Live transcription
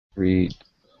There we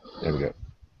go.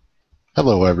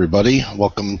 Hello, everybody.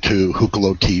 Welcome to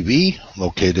Hucolo TV,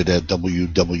 located at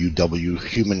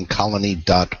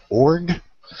www.humancolony.org.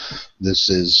 This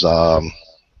is our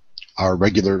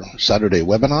regular Saturday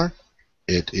webinar.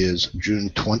 It is June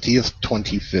 20th,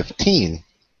 2015.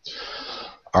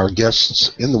 Our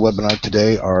guests in the webinar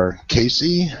today are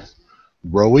Casey,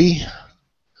 Rowie,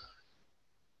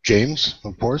 James,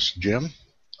 of course, Jim.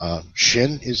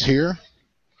 Shin is here.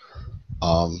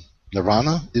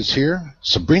 Nirvana is here.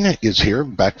 Sabrina is here,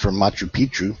 back from Machu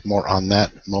Picchu. More on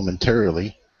that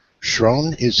momentarily.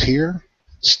 Shron is here.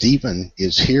 Stephen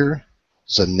is here.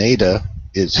 Zaneda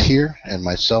is here. And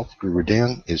myself, Guru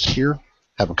Dan, is here.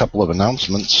 Have a couple of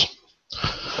announcements.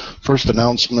 First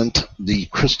announcement, the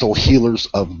Crystal Healers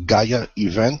of Gaia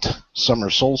event, Summer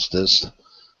Solstice,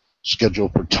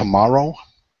 scheduled for tomorrow,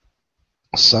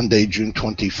 Sunday, June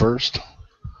 21st,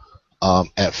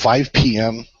 at 5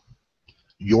 p.m.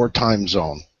 your time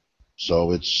zone.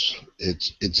 So it's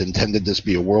intended this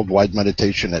be a worldwide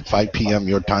meditation at 5 p.m.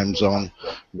 your time zone,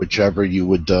 whichever you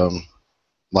would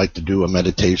like to do a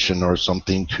meditation or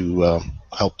something to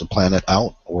help the planet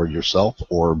out, or yourself,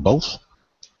 or both.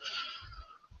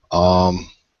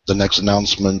 The next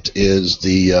announcement is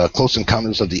the Close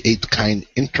Encounters of the Eighth Kind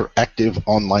interactive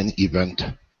online event,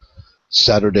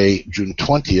 Saturday, June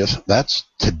 20th. That's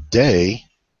today,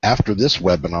 after this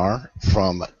webinar,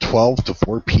 from 12 to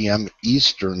 4 p.m.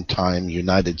 Eastern Time,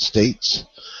 United States,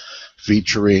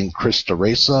 featuring Chris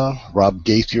Teresa, Rob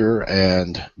Gaither,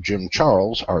 and Jim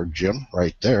Charles, our Jim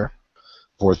right there,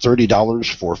 for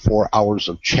 $30 for 4 hours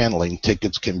of channeling.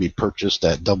 Tickets can be purchased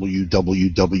at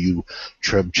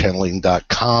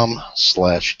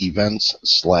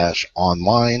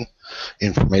www.trebchanneling.com/events/online.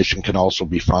 Information can also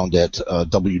be found at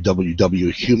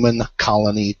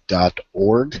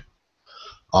www.humancolony.org.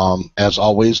 As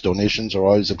always, donations are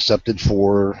always accepted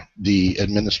for the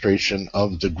administration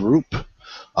of the group.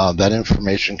 That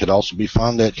information could also be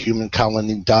found at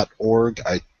humancolony.org.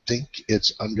 I think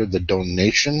it's under the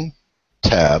donation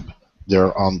tab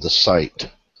there on the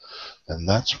site. And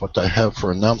that's what I have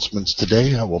for announcements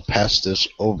today. I will pass this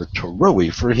over to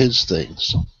Rowie for his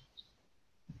things.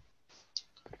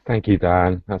 Thank you,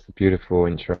 Dan. That's a beautiful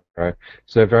intro.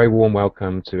 So a very warm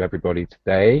welcome to everybody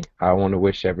today. I want to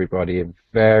wish everybody a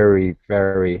very,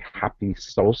 very happy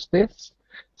solstice,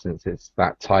 since it's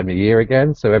that time of year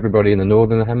again. So everybody in the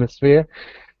Northern Hemisphere,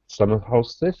 summer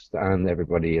solstice, and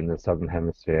everybody in the Southern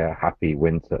Hemisphere, happy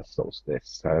winter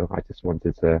solstice. So I just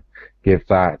wanted to give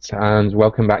that. And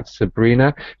welcome back to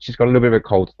Sabrina. She's got a little bit of a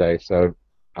cold today, so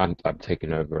I'm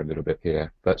taking over a little bit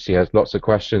here, but she has lots of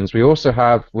questions. We also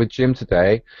have with Jim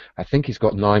today, I think he's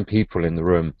got 9 people in the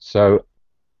room. So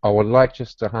I would like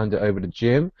just to hand it over to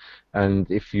Jim, and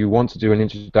if you want to do an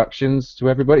introductions to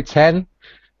everybody, 10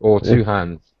 or 2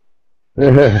 hands.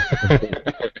 And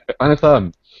a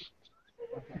thumb.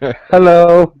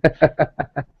 Hello.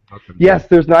 Yes,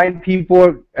 there's 9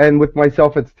 people, and with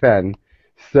myself it's 10.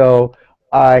 So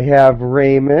I have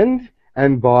Raymond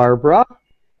and Barbara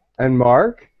and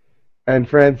Mark and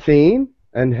Francine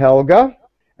and Helga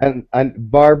and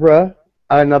Barbara,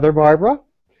 another Barbara,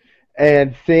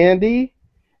 and Sandy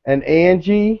and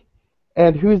Angie,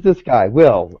 and who's this guy?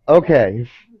 Will. Okay.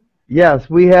 Yes,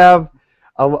 we have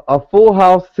a full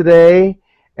house today,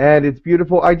 and it's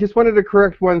beautiful. I just wanted to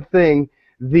correct one thing.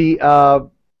 The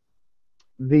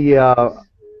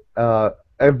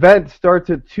event starts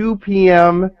at 2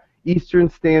 p.m. Eastern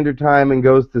Standard Time and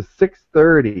goes to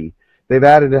 6:30. They've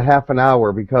added a half an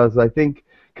hour because I think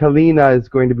Kalina is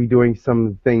going to be doing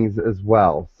some things as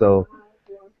well. So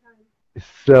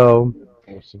it's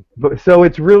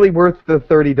really worth the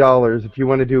 $30 if you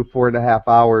want to do 4.5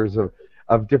 hours of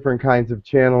different kinds of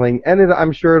channeling. And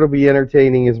I'm sure it'll be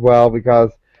entertaining as well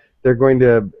because they're going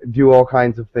to do all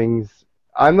kinds of things.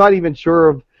 I'm not even sure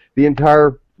of the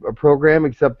entire program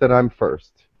except that I'm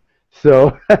first.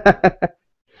 So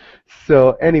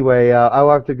so anyway, I'll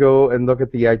have to go and look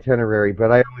at the itinerary, but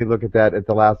I only look at that at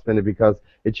the last minute because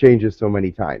it changes so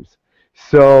many times.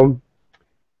 So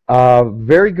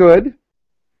very good.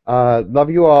 Love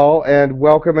you all, and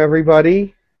welcome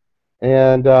everybody.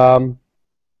 And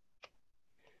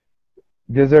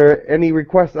is there any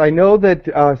requests? I know that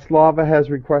Slava has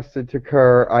requested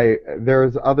Tekkrr.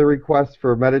 There's other requests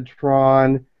for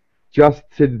Metatron, just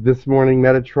this morning,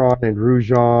 Metatron and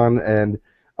Rujan and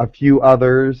a few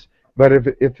others. But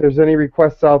if there's any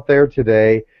requests out there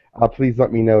today, please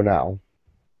let me know now.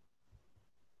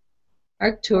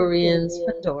 Arcturians,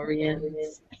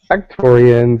 Fendorians.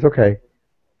 Arcturians, okay.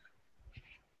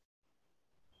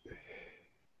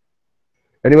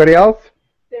 Anybody else?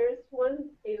 There's one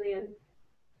alien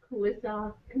who is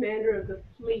commander of the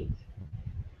fleet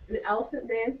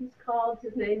man who's called.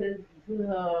 His name is, he's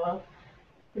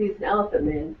an elephant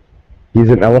man. He's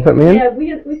an elephant man? Yeah,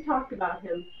 we talked about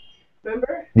him.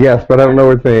 Remember? Yes, but I don't know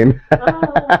his name. Oh, see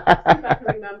if I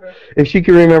can remember. If she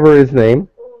can remember his name.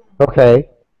 Okay.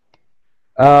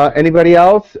 Anybody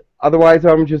else? Otherwise,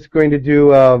 I'm just going to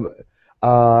do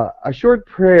a short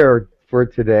prayer for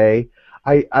today.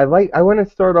 I want to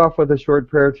start off with a short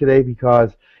prayer today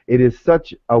because it is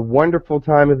such a wonderful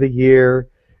time of the year.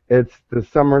 It's the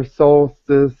summer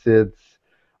solstice. It's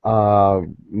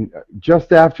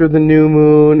just after the new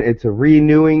moon. It's a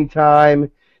renewing time.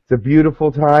 It's a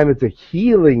beautiful time. It's a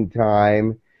healing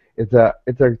time. It's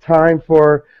a time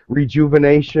for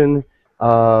rejuvenation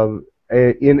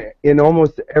in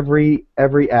almost every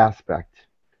aspect,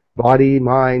 body,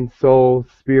 mind, soul,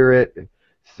 spirit.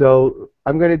 So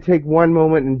I'm going to take one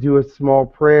moment and do a small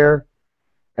prayer,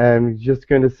 and just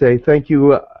going to say thank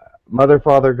you, Mother,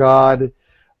 Father, God,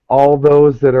 all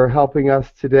those that are helping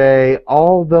us today,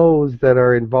 all those that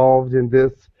are involved in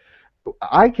this.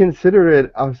 I consider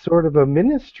it a sort of a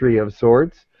ministry of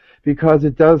sorts because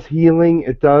it does healing,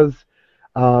 it does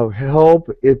help,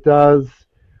 it does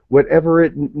whatever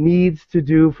it needs to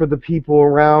do for the people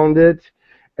around it,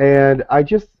 and I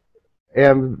just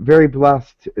am very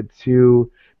blessed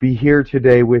to be here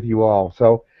today with you all.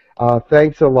 So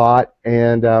thanks a lot,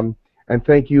 and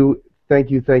thank you,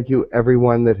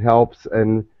 everyone that helps,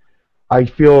 and I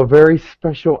feel a very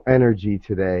special energy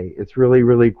today. It's really,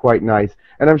 really quite nice.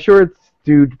 And I'm sure it's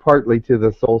due partly to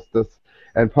the solstice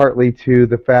and partly to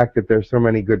the fact that there's so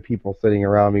many good people sitting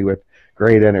around me with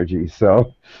great energy.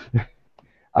 So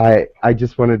I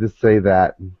just wanted to say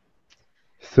that.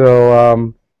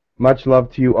 So much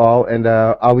love to you all, and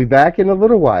I'll be back in a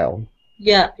little while.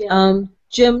 Yeah,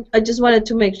 Jim, I just wanted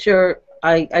to make sure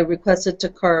I requested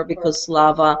Tekkrr because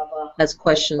Slava has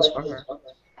questions for her.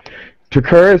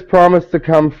 Tekkrr has promised to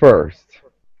come first.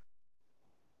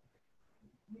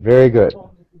 Very good.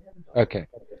 Okay.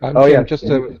 Oh, Jim, yeah. just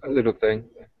a little thing.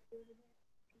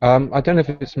 I don't know if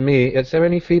it's me. Is there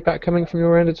any feedback coming from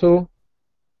your end at all?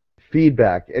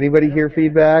 Feedback. Anybody hear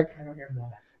feedback?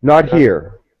 Not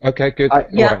here. Okay, good.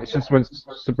 Yeah. All right. It's just when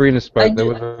Sabrina spoke, there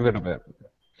was a little bit.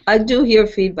 I do hear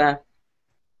feedback.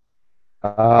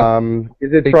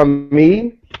 Is it from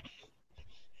me?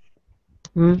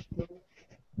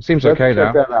 Seems Let's okay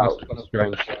check now. that out. That's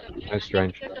strange. That's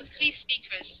strange. Set of 3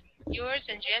 speakers, yours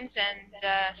and Jim's and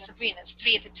Sabrina's,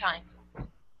 3 at a time.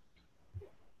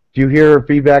 Do you hear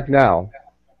feedback now?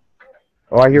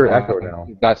 Oh, I hear echo now.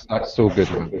 That's all good.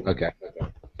 Okay.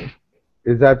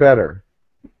 Is that better?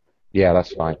 Yeah,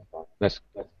 that's fine.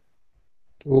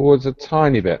 Well, it's a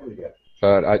tiny bit,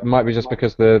 but it might be just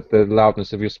because the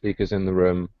loudness of your speakers in the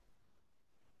room.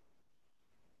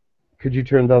 Could you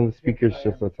turn down the speakers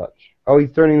just a touch? Oh,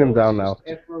 he's turning them down now.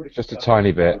 Just a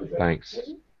tiny bit. Thanks. His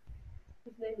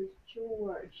name is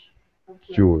George.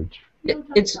 George.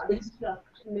 It's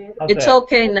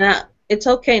okay now. It's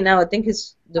okay now. I think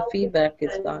the feedback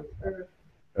is gone.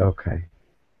 Okay.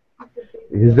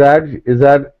 Is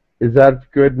that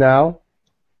good now?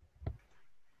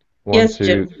 One, Yes, two.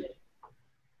 Jim.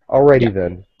 Alrighty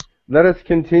then. Let us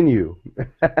continue.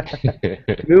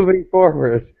 Moving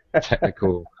forward.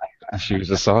 Technical issues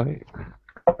aside.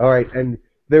 All right, and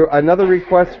there another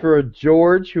request for a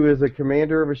George, who is a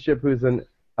commander of a ship, who's an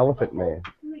elephant man.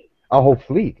 A whole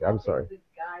fleet. I'm sorry.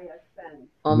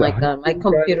 Oh my God, my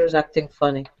computer's acting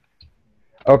funny.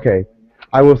 Okay,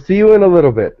 I will see you in a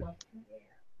little bit.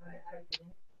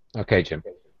 Okay, Jim.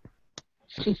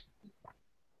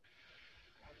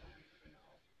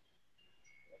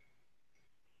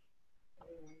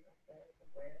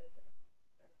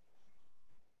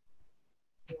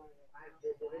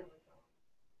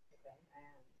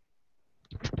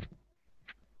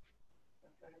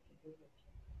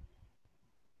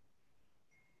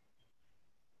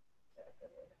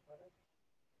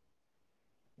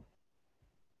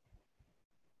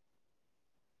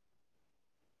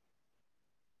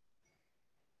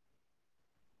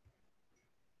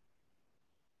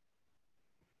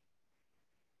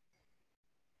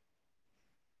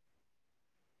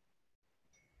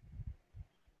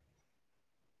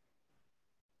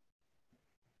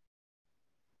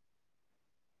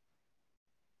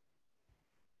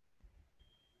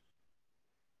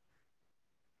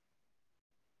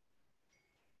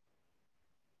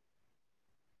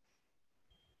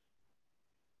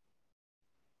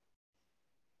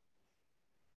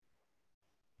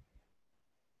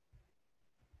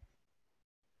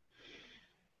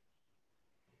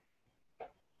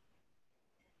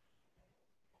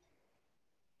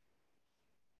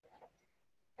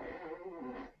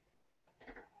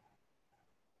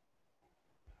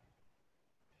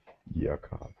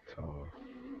 Yakata.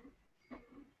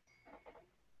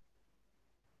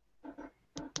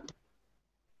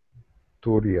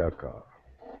 Toriaka.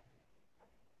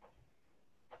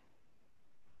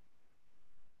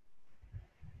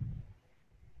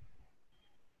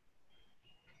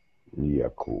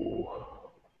 Yaku.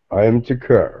 I am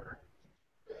Tekkrr.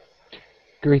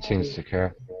 Greetings,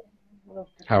 Tekkrr.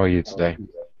 How are you today?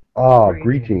 Ah,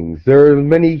 greetings. There are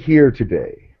many here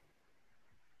today.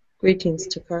 Greetings,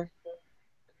 Tekkrr.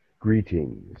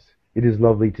 Greetings. It is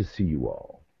lovely to see you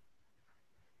all.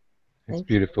 It's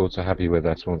beautiful to have you with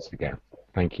us once again.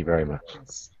 Thank you very much.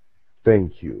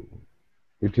 Thank you.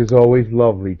 It is always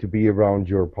lovely to be around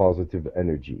your positive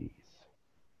energies.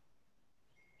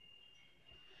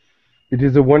 It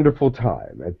is a wonderful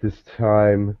time. At this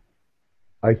time,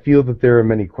 I feel that there are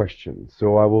many questions,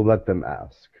 so I will let them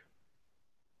ask.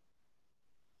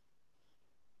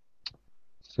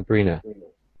 Sabrina.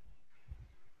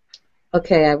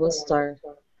 Okay, I will start.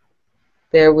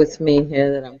 Bear with me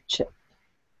here that I'm checking.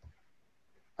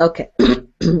 Okay.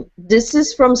 This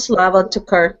is from Slava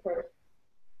Tekkrr.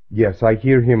 Yes, I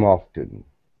hear him often.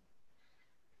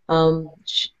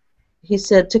 He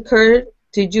said, Tekkrr,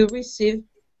 did you receive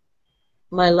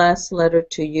my last letter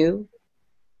to you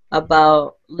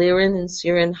about Lyran and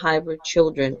Sirian hybrid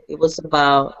children? It was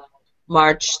about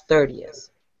March 30th.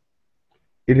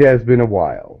 It has been a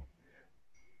while.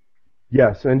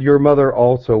 Yes, and your mother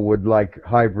also would like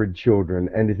hybrid children,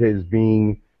 and it is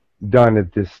being done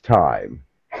at this time.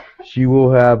 She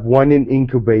will have one in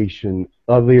incubation,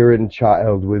 a Lyran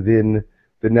child, within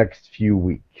the next few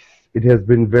weeks. It has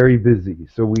been very busy,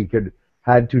 so we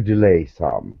had to delay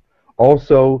some.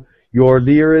 Also, your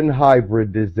Lyran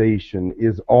hybridization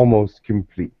is almost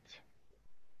complete.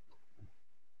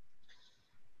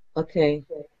 Okay.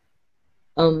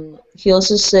 He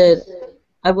also said,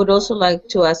 I would also like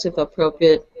to ask if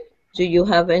appropriate, do you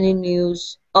have any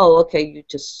news? Oh, okay, you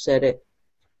just said it.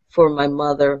 For my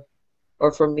mother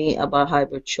or for me about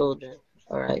hybrid children.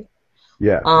 All right.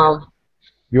 Yes.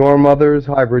 Your mother's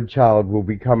hybrid child will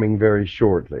be coming very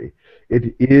shortly.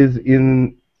 It is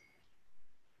in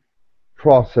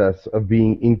process of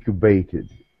being incubated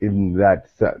in that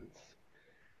sense.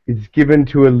 It's given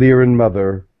to a Lyran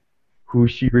mother who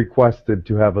she requested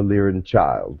to have a Lyran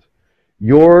child.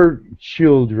 Your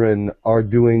children are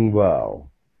doing well.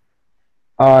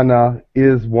 Anna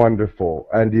is wonderful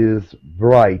and is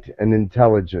bright and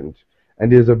intelligent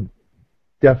and is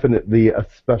definitely a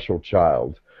special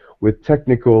child with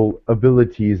technical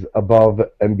abilities above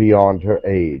and beyond her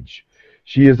age.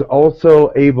 She is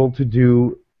also able to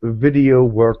do video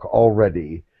work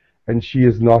already, and she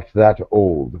is not that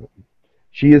old.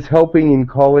 She is helping in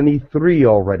Colony 3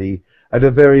 already at a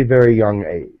very, very young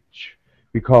age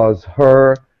because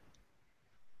her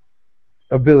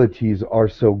abilities are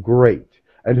so great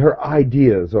and her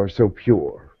ideas are so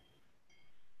pure.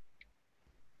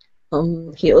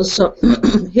 He also,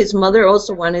 his mother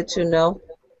also wanted to know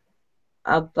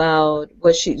about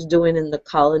what she's doing in the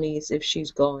colonies, if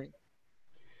she's going.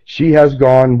 She has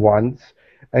gone once,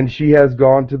 and she has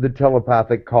gone to the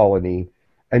telepathic colony,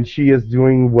 and she is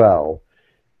doing well.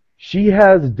 She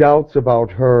has doubts about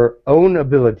her own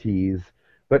abilities,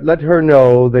 but let her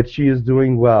know that she is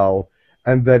doing well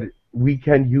and that we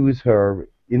can use her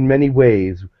in many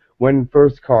ways when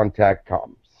first contact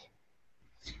comes.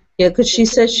 Yeah, because she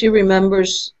says she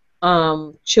remembers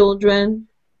children,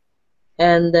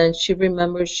 and then she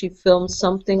remembers she filmed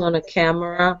something on a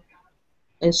camera,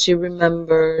 and she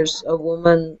remembers a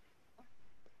woman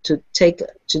to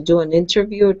do an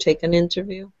interview or take an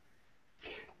interview.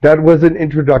 That was an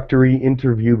introductory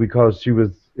interview because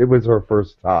it was her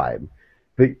first time.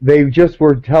 They just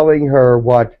were telling her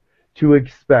what to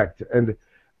expect and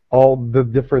all the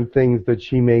different things that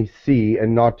she may see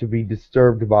and not to be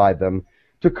disturbed by them.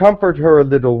 To comfort her a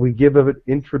little, we give an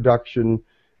introduction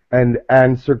and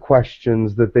answer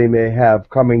questions that they may have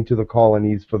coming to the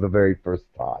colonies for the very first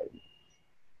time.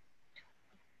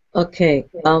 Okay.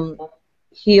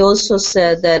 He also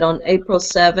said that on April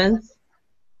 7th,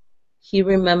 he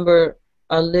remembered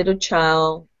a little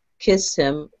child kiss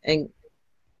him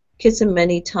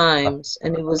many times,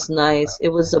 and it was nice. It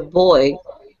was a boy,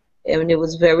 and it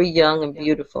was very young and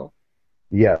beautiful.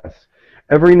 Yes.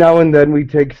 Every now and then we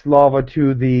take Slava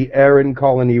to the Aran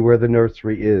colony where the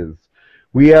nursery is.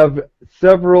 We have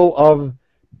several of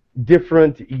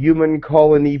different human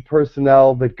colony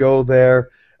personnel that go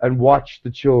there and watch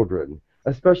the children,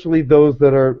 especially those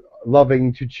that are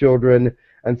loving to children,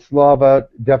 and Slava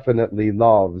definitely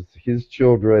loves his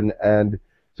children, and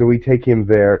so we take him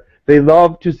there. They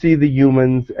love to see the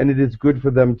humans, and it is good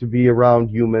for them to be around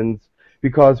humans,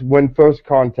 because when first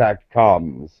contact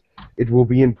comes, it will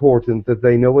be important that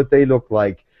they know what they look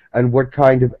like and what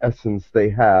kind of essence they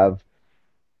have,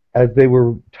 as they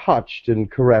were touched and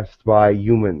caressed by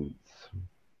humans.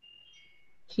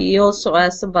 He also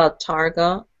asked about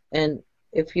Targa, and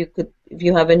if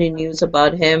you have any news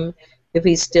about him, if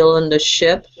he's still on the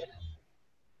ship.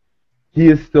 He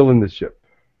is still in the ship,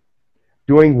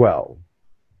 doing well.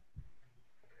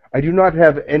 I do not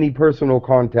have any personal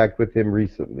contact with him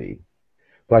recently,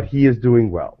 but he is doing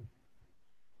well.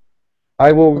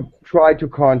 I will try to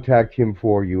contact him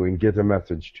for you and get a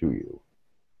message to you.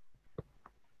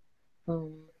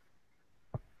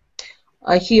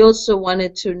 He also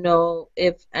wanted to know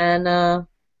if Anna,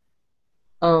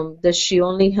 does she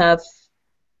only have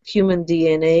human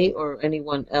DNA or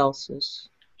anyone else's?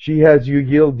 She has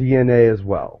Yahyel DNA as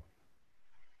well.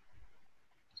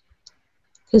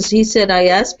 Because he said, I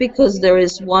asked because there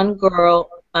is one girl,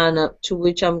 Anna, to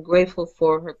which I'm grateful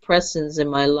for her presence in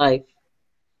my life.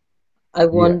 I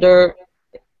wonder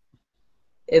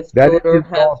if daughter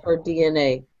have her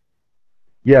DNA.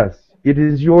 Yes, it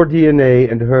is your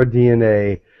DNA and her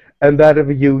DNA and that of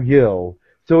Yahyel.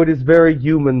 So it is very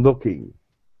human looking,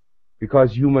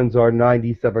 because humans are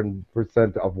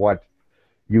 97% of what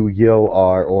Yahyel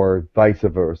are, or vice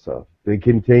versa. They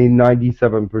contain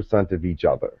 97% of each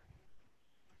other.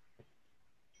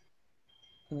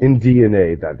 In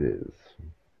DNA, that is.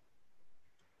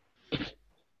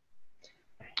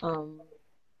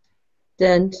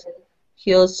 Then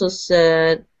he also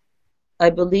said, I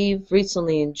believe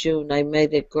recently in June I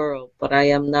met a girl, but I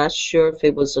am not sure if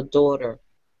it was a daughter.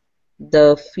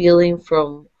 The feeling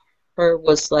from her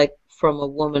was like from a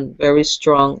woman, very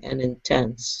strong and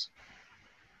intense.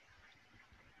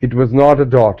 It was not a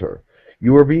daughter.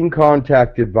 You were being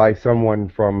contacted by someone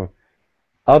from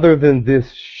other than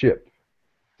this ship.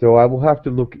 So I will have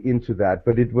to look into that,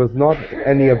 but it was not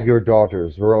any of your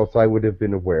daughters, or else I would have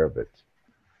been aware of it.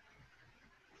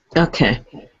 Okay.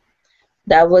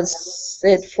 That was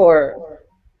it for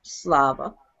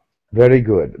Slava. Very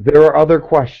good. There are other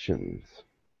questions.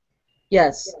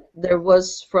 Yes, there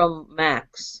was from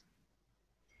Max.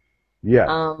 Yes.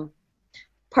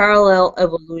 Parallel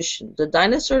evolution. The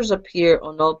dinosaurs appear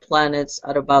on all planets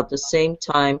at about the same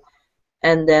time,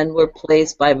 and then were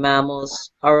placed by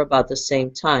mammals are about the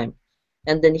same time.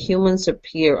 And then humans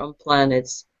appear on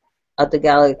planets at the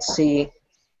galaxy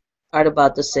at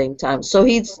about the same time. So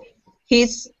he's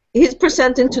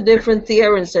presenting two different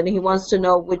theories, and he wants to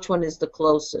know which one is the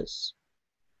closest.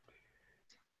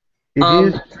 It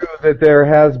is true that there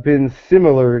has been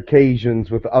similar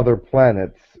occasions with other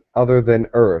planets other than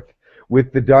Earth,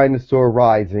 with the dinosaur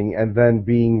rising and then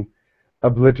being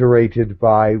obliterated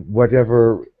by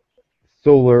whatever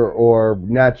solar or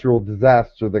natural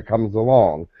disaster that comes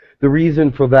along. The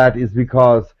reason for that is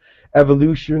because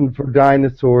evolution for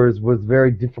dinosaurs was very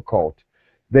difficult.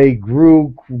 They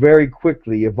grew very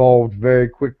quickly, evolved very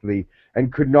quickly,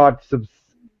 and could not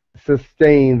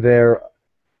sustain their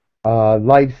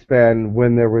lifespan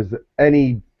when there was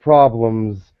any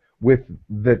problems with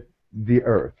the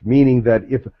Earth. Meaning that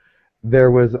if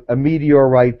there was a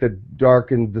meteorite that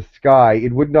darkened the sky,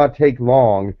 it would not take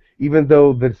long. Even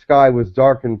though the sky was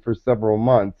darkened for several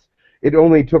months, it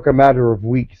only took a matter of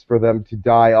weeks for them to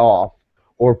die off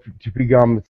or to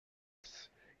become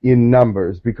in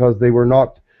numbers, because they were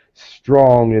not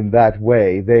strong in that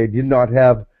way. They did not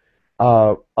have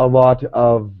a lot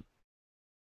of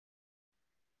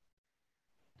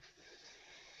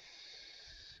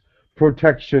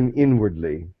protection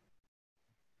inwardly.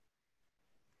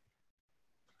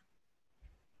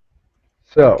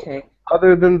 So, okay.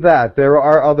 Other than that, there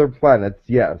are other planets,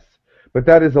 yes, but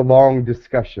that is a long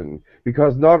discussion,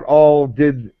 because not all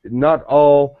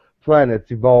planets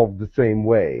evolved the same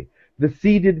way. The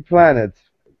seeded planets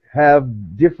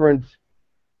have different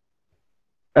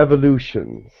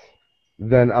evolutions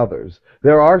than others.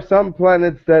 There are some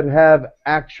planets that have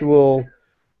actual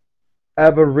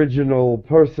aboriginal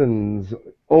persons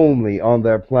only on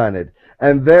their planet,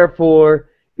 and therefore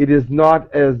it is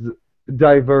not as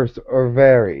diverse or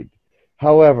varied.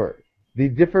 However, the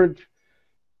different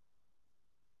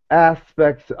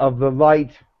aspects of the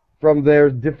light from their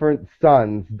different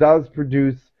suns does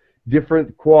produce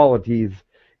different qualities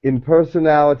in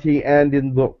personality and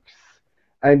in looks,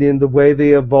 and in the way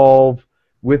they evolve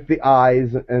with the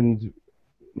eyes, and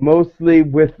mostly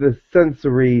with the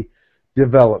sensory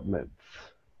developments.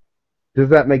 Does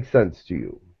that make sense to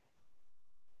you?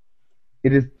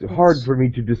 It is hard for me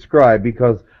to describe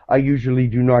because I usually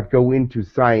do not go into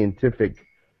scientific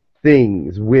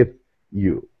things with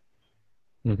you.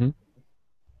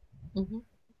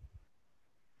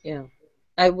 Yeah.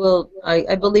 I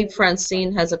believe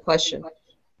Francine has a question.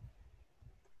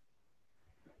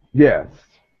 Yes,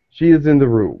 she is in the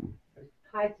room.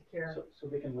 Hi, Tekkrr. So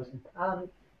they can listen.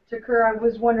 Tekkrr, I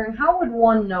was wondering, how would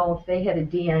one know if they had a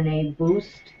DNA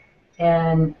boost,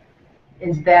 and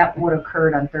is that what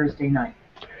occurred on Thursday night?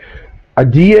 A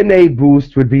DNA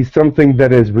boost would be something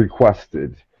that is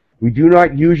requested. We do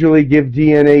not usually give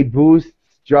DNA boosts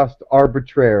just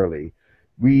arbitrarily.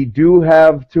 We do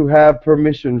have to have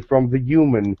permission from the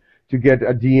human to get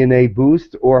a DNA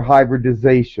boost or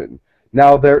hybridization.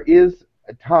 Now, there is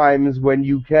times when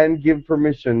you can give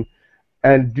permission,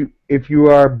 and if you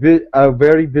are a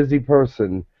very busy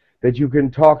person, that you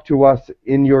can talk to us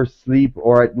in your sleep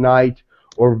or at night,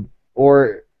 or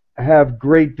have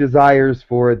great desires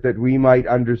for it that we might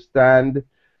understand.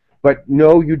 But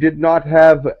no, you did not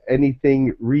have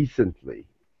anything recently.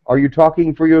 Are you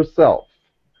talking for yourself?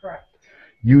 Correct.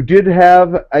 You did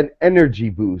have an energy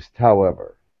boost,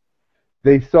 however.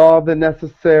 They saw the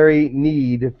necessary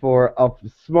need for a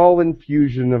small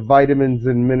infusion of vitamins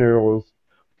and minerals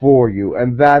for you,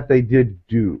 and that they did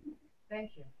do.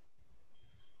 Thank you.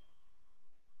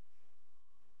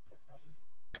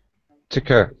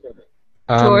 Tekkrr.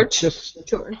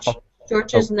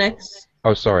 George is next.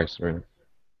 Oh, sorry, Serena.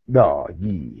 No,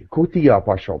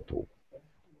 𝗖𝗢𝗡𝗧𝗘𝗡𝗧.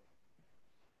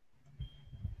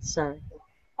 Sorry.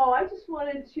 Oh, I just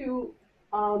wanted to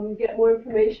get more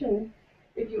information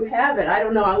if you have it. I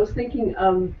don't know. I was thinking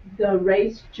of the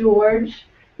race George.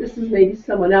 This is maybe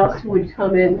someone else who would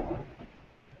come in.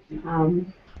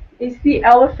 It's the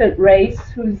elephant race,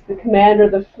 who's the commander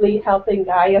of the fleet helping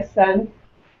Gaia send.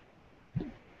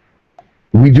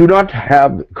 We do not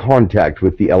have contact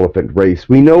with the elephant race.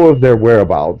 We know of their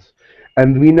whereabouts,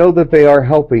 and we know that they are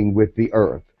helping with the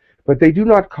Earth, but they do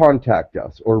not contact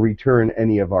us or return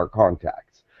any of our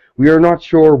contacts. We are not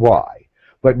sure why,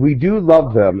 but we do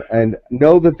love them and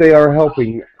know that they are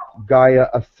helping Gaia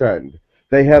ascend.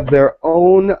 They have their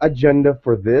own agenda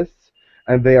for this,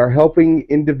 and they are helping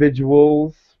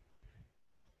individuals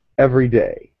every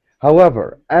day.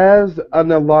 However, as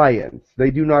an alliance,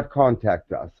 they do not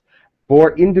contact us.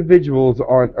 For individuals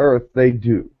on Earth, they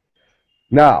do.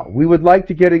 Now, we would like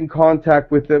to get in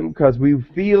contact with them because we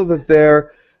feel that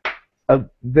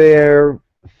their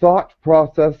thought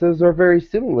processes are very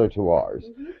similar to ours.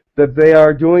 That they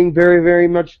are doing very, very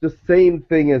much the same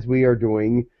thing as we are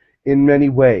doing in many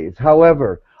ways.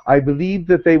 However, I believe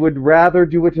that they would rather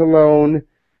do it alone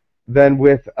than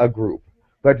with a group.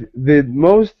 But the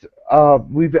most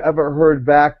we've ever heard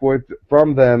back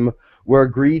from them were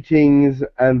greetings,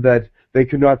 and that they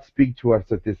could not speak to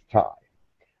us at this time.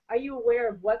 Are you aware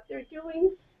of what they're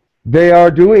doing? They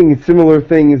are doing similar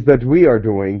things that we are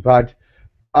doing, but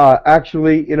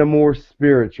actually in a more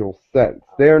spiritual sense.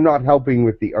 They are not helping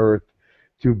with the Earth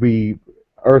to be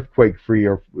earthquake-free,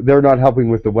 or they're not helping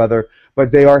with the weather,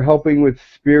 but they are helping with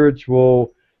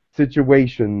spiritual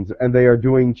situations, and they are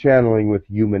doing channeling with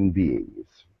human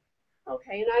beings.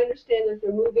 Okay, and I understand that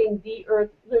they're moving the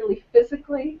Earth literally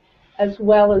physically, as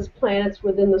well as planets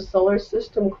within the solar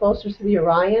system closer to the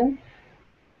Orion.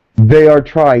 They are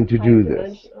trying to do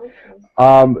this. Okay.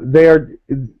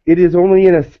 It is only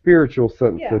in a spiritual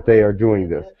sense that they are doing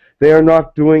this. They are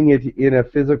not doing it in a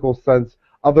physical sense.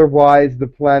 Otherwise, the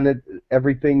planet,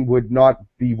 everything would not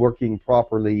be working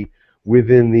properly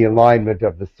within the alignment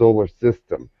of the solar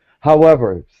system.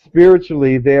 However,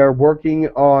 spiritually, they are working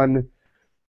on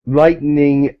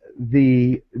lightening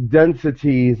the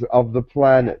densities of the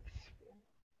planets.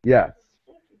 Yes.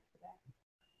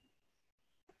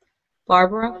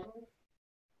 Barbara?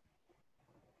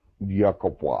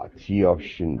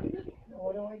 𝗪𝗡𝗧𝗘𝗡𝗧.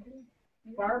 What do I do?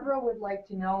 Barbara would like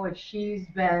to know if she's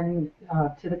been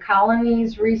to the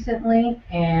colonies recently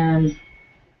and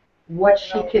what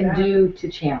she can do to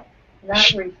channel. Not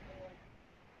recently.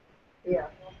 Yeah.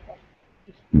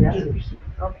 Okay.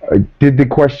 Okay. Did the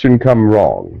question come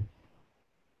wrong?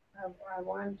 I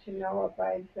wanted to know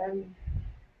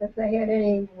if they had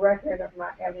any record of my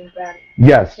having been.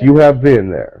 Yes, you have been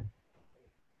there.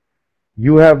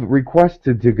 You have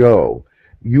requested to go.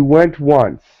 You went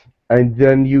once, and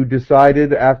then you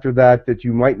decided after that that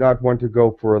you might not want to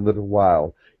go for a little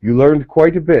while. You learned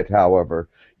quite a bit, however.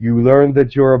 You learned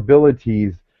that your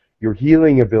abilities, your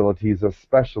healing abilities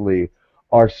especially,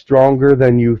 are stronger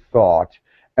than you thought.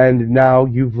 And now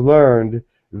you've learned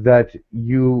that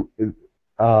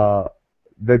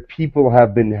that people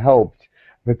have been helped,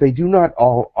 but they do not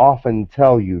all often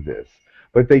tell you this.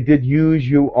 But they did use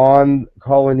you on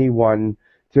Colony 1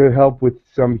 to help with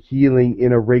some healing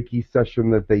in a Reiki session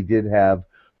that they did have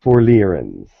for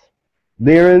Lyrans.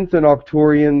 Lyrans and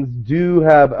Arcturians do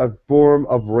have a form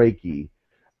of Reiki,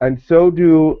 and so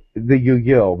do the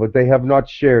Yahyel, but they have not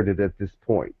shared it at this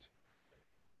point.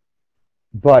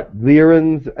 but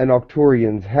Lyrans and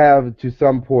Arcturians have, to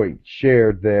some point,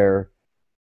 shared their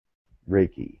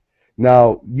Reiki.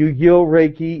 Now, Yahyel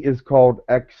Reiki is called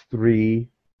X3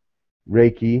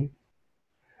 Reiki,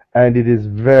 and it is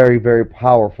very, very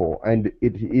powerful, and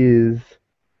it is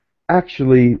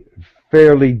actually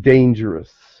fairly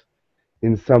dangerous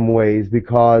in some ways,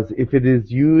 because if it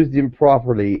is used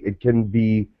improperly, it can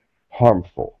be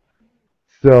harmful.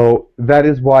 So that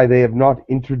is why they have not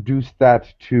introduced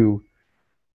that to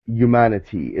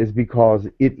humanity, is because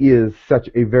it is such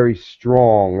a very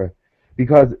strong,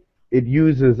 because it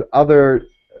uses other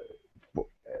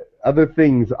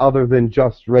things other than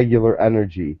just regular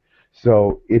energy.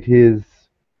 So it is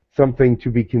something to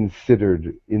be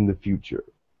considered in the future.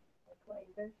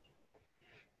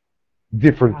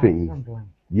 Different things.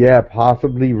 Yeah,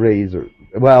 possibly razor.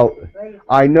 Well,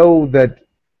 I know that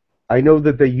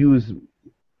they use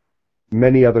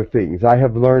many other things. I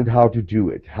have learned how to do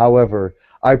it. However,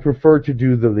 I prefer to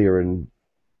do the Lyran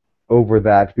over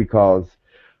that, because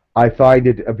I find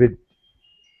it a bit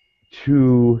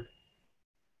too...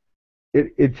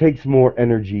 It takes more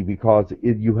energy, because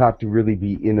you have to really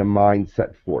be in a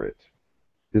mindset for it.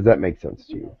 Does that make sense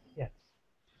to you? Yes.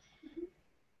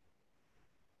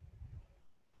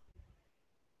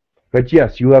 But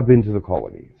yes, you have been to the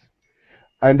colonies.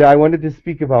 And I wanted to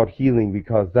speak about healing,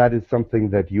 because that is something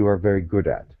that you are very good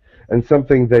at, and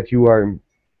something that you are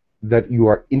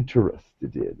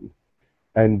interested in.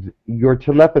 And your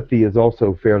telepathy is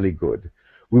also fairly good.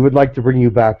 We would like to bring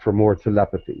you back for more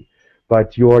telepathy.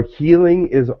 But your healing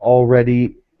is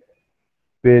already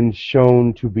been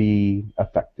shown to be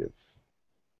effective.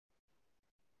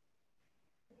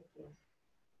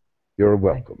 You're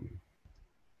welcome.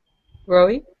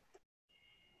 Rowie?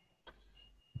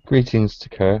 Greetings,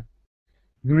 Tekkrr.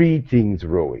 Greetings,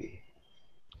 Rowie.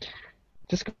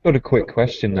 Just got a quick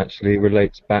question, actually. It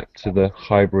relates back to the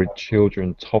hybrid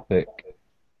children topic.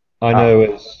 I know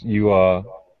as you are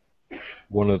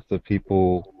one of the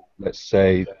people, let's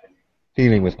say,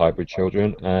 dealing with hybrid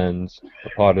children and a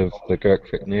part of the Girk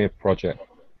Fitneer project.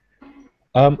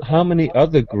 How many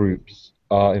other groups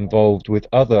are involved with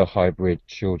other hybrid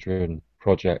children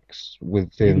projects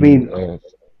within Earth?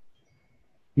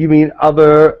 You mean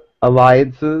other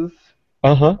alliances?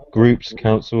 Groups,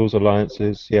 councils,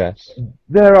 alliances, yes.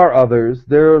 There are others.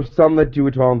 There are some that do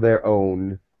it on their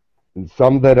own, and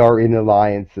some that are in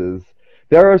alliances.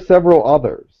 There are several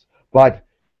others, but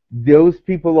those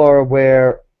people are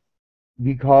aware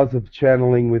because of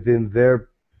channeling within their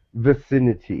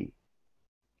vicinity.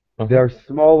 There are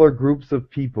smaller groups of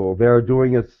people. They are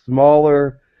doing a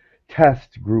smaller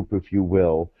test group, if you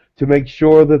will, to make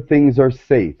sure that things are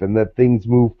safe and that things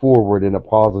move forward in a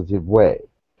positive way.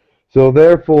 So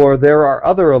therefore, there are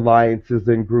other alliances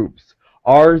and groups.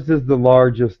 Ours is the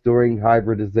largest during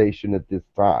hybridization at this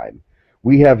time.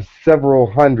 We have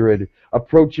several hundred,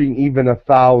 approaching even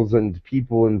 1,000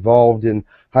 people involved in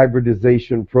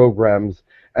hybridization programs,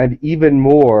 and even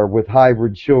more with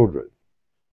hybrid children.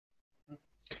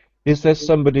 Is there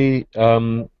somebody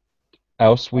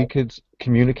else we could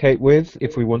communicate with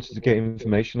if we wanted to get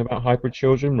information about hybrid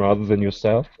children rather than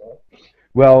yourself?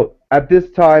 Well, at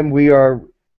this time we are...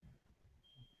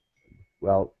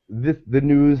 Well, the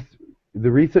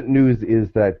recent news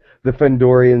is that the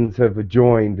Fendorians have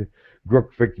joined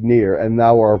Girk Fitneer and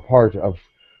now are part of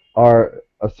our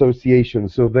association.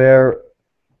 So their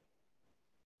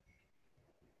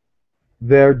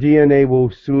DNA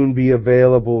will soon be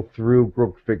available through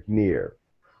Girk Fitneer.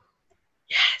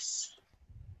 Yes.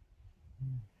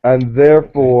 And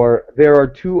therefore, there are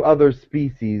 2 other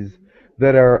species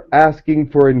that are asking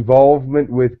for involvement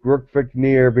with Girk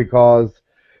Fitneer, because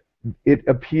it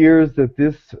appears that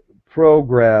this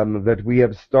program that we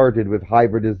have started with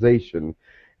hybridization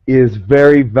is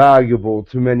very valuable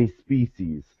to many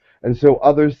species. And so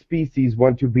other species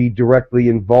want to be directly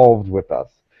involved with us.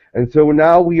 And so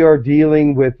now we are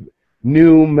dealing with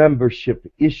new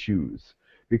membership issues,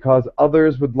 because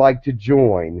others would like to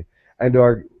join and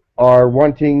are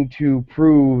wanting to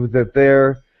prove that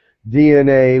their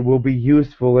DNA will be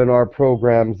useful in our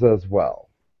programs as well.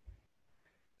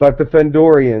 But the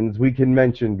Fendorians we can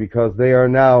mention, because they are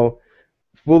now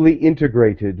fully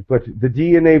integrated, but the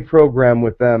DNA program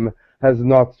with them has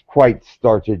not quite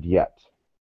started yet.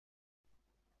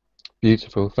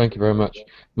 Beautiful, thank you very much.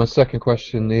 My second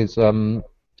question is to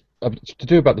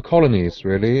do about the colonies,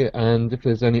 really, and if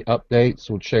there's any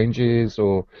updates or changes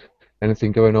or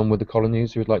anything going on with the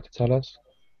colonies you would like to tell us?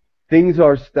 Things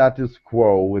are status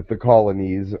quo with the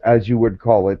colonies, as you would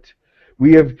call it.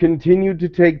 We have continued to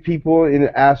take people in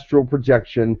astral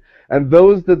projection, and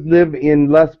those that live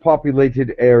in less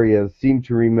populated areas seem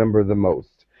to remember the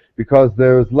most, because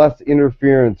there's less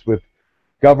interference with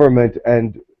government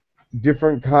and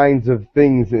different kinds of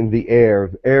things in the air,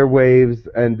 airwaves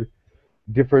and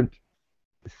different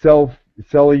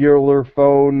cellular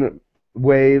phone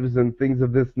waves and things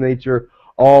of this nature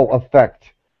all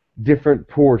affect different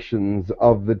portions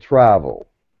of the travel.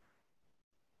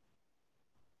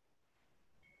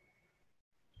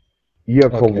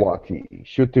 Yakawati,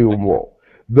 Shutumo.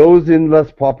 Those in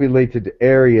less populated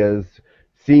areas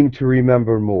seem to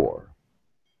remember more.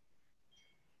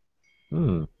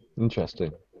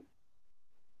 Interesting.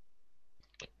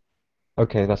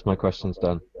 Okay, that's my questions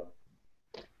done.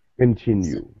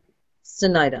 Continue.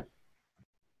 Zenaida.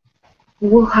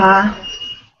 Wuha,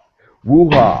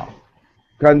 Wuha.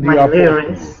 my Kandiapo.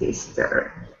 Lyran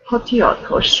sister.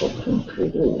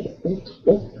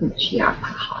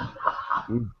 𝗪𝗡𝗧𝗡𝗧.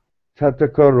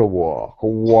 Tekkrr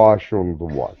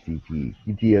Kawashundwa Siti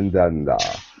Kitiandanda.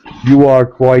 You are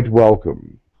quite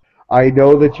welcome. I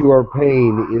know that your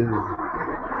pain is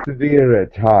severe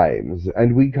at times,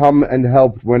 and we come and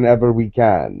help whenever we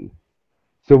can.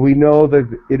 So we know that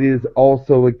it is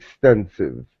also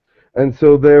extensive. And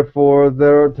so therefore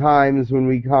there are times when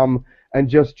we come and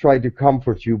just try to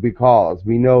comfort you because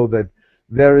we know that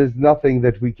there is nothing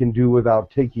that we can do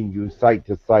without taking you site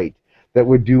to site that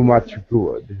would do much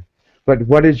good. But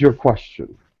what is your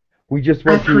question? We just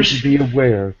want you to be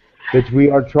aware that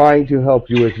we are trying to help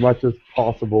you as much as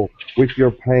possible with your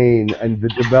pain and the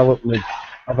development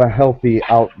of a healthy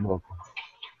outlook.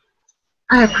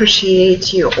 I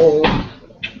appreciate you all.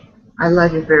 I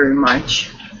love you very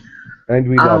much. And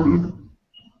we love you.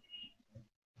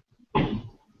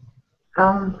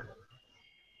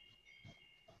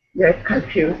 You're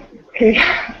confused. Okay.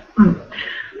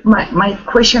 My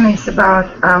question is about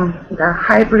the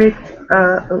hybrid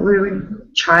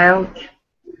living child.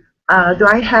 Do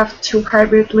I have two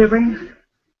hybrid living?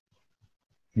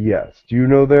 Yes. Do you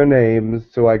know their names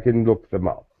so I can look them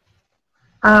up?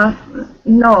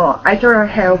 No, I thought I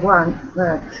had one,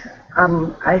 but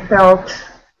I felt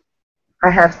I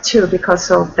have two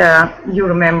because of you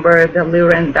remember the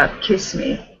Lyran that kissed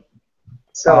me.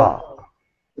 So,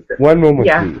 one moment,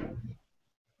 yeah. please.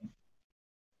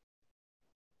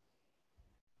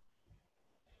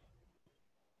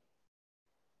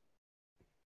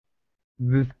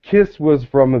 The kiss was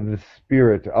from the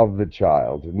spirit of the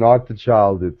child, not the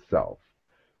child itself,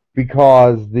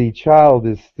 because the child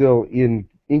is still in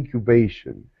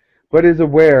incubation, but is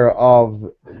aware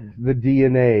of the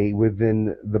DNA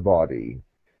within the body.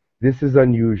 This is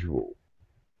unusual.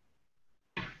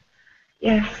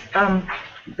 Yes.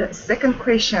 The second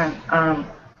question.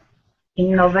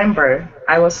 In November,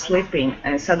 I was sleeping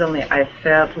and suddenly I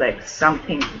felt like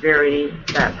something very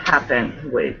bad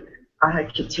happened with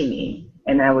Ahakitini,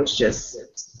 and I was just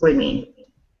screaming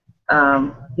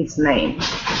his name.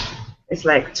 It's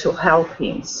like to help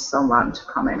him, someone to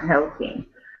come and help him.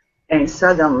 And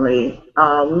suddenly,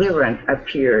 Lyran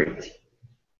appeared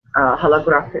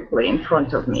holographically in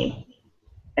front of me,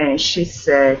 and she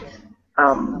said,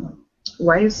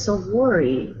 "Why are you so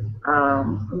worried?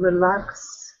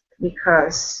 Relax,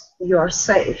 because you are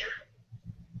safe."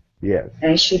 Yes.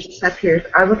 And she disappeared.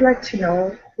 I would like to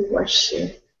know who was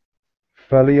she.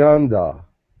 Pleiadians.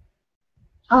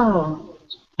 Oh.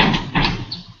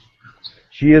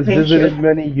 She has Thank visited you.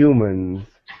 many humans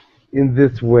in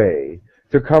this way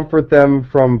to comfort them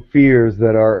from fears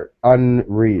that are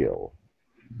unreal.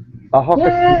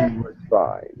 Ahakatini was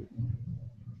fine.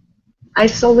 I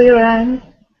saw Lyran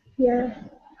here.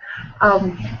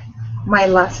 My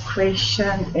last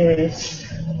question is...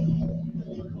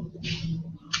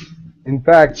 In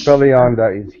fact,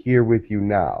 Pleiadians is here with you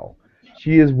now.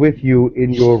 She is with you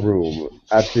in your room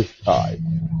at this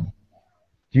time.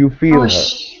 Do you feel her?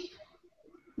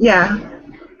 Yeah,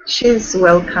 she's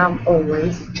welcome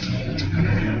always.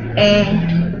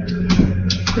 And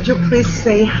could you please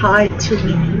say hi to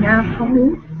Mikina for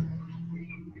me?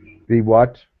 The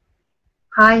what?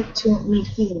 Hi to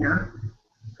Mikina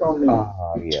for me.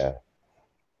 Ah, yeah.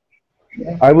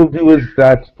 I will do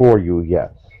that for you,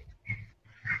 yes.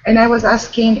 And I was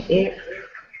asking if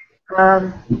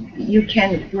you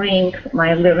can bring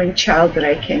my living child that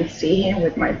I can see him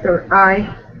with my third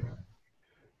eye.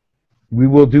 We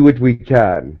will do what we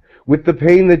can. With the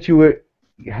pain that you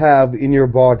have in your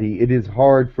body, it is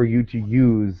hard for you to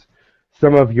use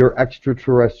some of your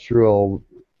extraterrestrial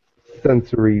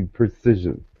sensory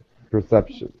perception.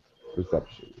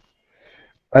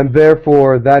 And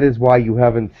therefore, that is why you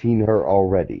haven't seen her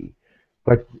already.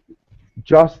 But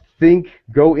just think,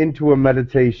 go into a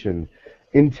meditation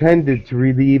intended to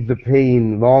relieve the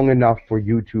pain long enough for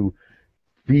you to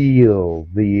feel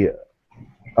the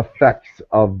effects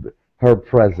of her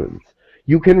presence.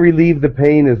 You can relieve the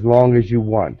pain as long as you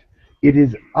want. It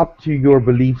is up to your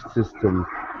belief system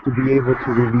to be able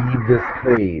to relieve this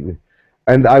pain.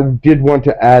 And I did want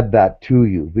to add that to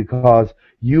you because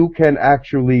you can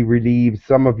actually relieve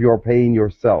some of your pain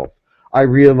yourself. I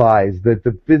realize that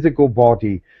the physical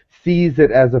body sees it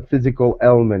as a physical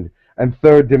element, and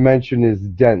third dimension is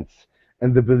dense,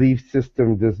 and the belief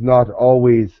system does not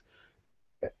always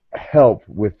help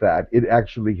with that. It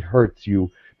actually hurts you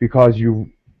because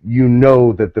you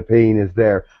know that the pain is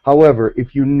there. However,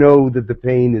 if you know that the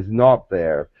pain is not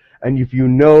there, and if you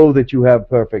know that you have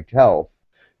perfect health,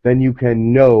 then you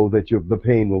can know that the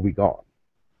pain will be gone.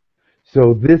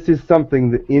 So this is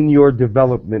something that in your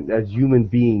development as human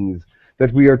beings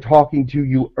that we are talking to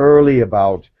you early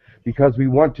about, because we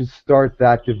want to start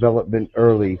that development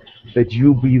early, that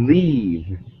you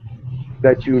believe,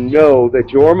 that you know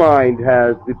that your mind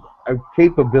has a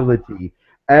capability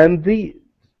and the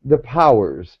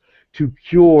powers to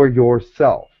cure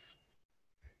yourself,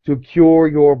 to cure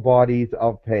your bodies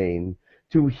of pain,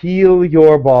 to heal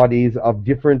your bodies of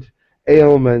different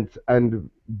ailments and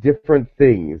different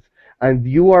things. And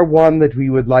you are one that we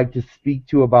would like to speak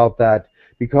to about that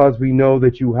because we know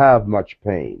that you have much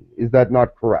pain. Is that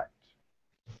not correct?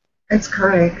 It's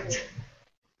correct.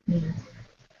 Yes.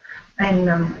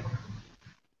 And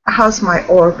how's my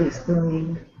orbis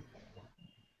doing?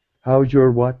 How's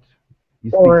your what?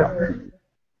 You speak Orb. up.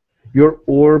 Your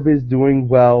orb is doing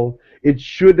well. It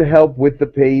should help with the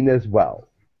pain as well.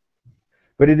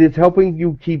 But it is helping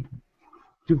you keep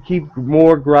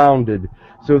more grounded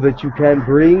so that you can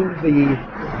bring the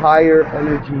higher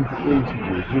energies into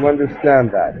you. You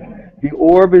understand that? The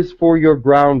orb is for your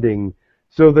grounding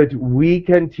so that we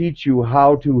can teach you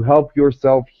how to help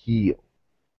yourself heal.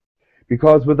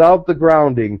 Because without the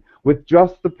grounding, with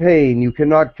just the pain, you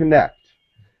cannot connect.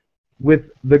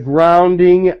 With the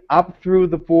grounding up through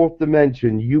the fourth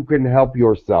dimension, you can help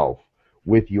yourself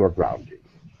with your grounding.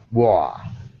 Wow.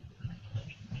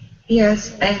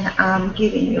 Yes, and I'm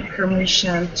giving you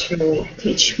permission to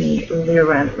teach me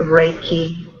Lyran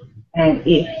Reiki, and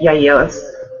if Yahyel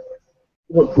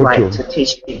would like to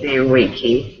teach me the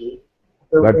Reiki,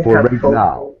 but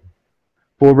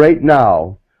for right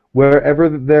now, wherever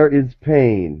there is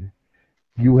pain,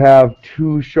 you have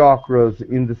two chakras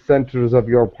in the centers of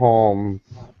your palms,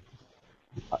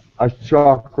 a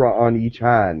chakra on each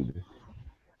hand,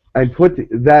 and put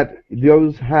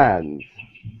those hands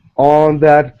on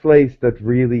that place that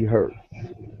really hurts,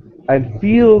 and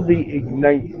feel the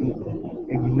igniting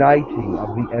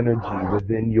of the energy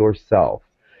within yourself.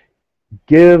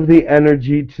 Give the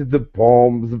energy to the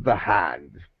palms of the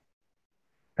hand,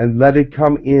 and let it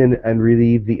come in and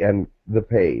relieve the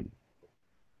pain.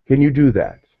 Can you do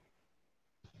that?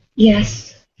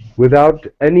 Yes. Without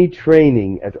any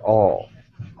training at all.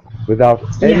 Without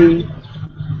any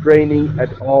training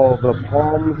at all. The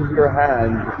palms of your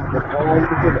hands, the palms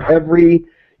of every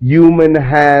human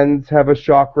hands have a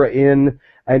chakra in,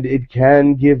 and it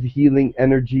can give healing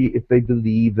energy if they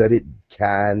believe that it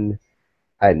can,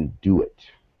 and do it.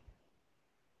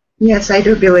 Yes, I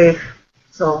do believe.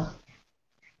 So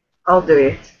I'll do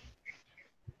it.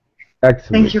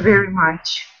 Excellent. Thank you very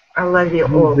much. I love you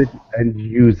all. Use it and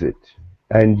use it.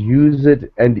 And use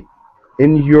it, and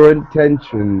in your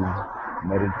intentions,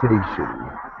 meditation,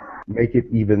 make it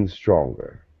even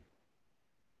stronger.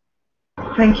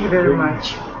 Thank you very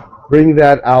much. Bring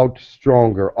that out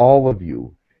stronger, all of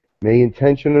you. May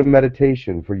intention of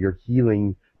meditation for your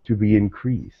healing to be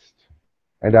increased.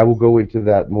 And I will go into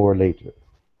that more later.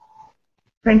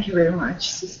 Thank you very much,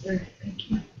 sister.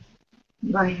 Thank you.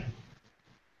 Bye.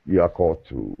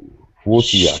 Yakotu.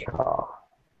 Futiaka.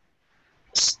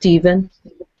 Stephen.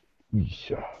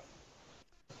 Isha.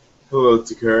 Hello,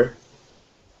 Tekkrr.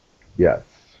 Yes.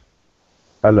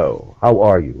 Hello. How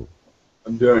are you?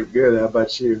 I'm doing good. How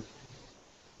about you?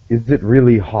 Is it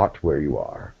really hot where you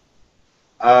are?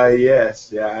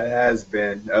 Yes. Yeah, it has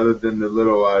been. Other than the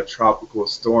little tropical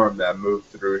storm that moved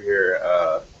through here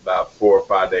about 4 or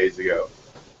 5 days ago.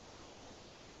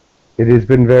 It has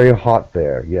been very hot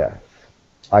there, yes.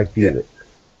 I feel it.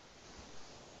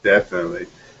 Definitely.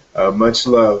 Much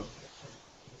love.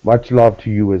 Much love to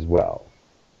you as well.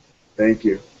 Thank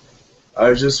you. I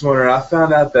was just wondering, I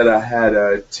found out that I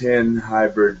had 10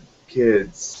 hybrid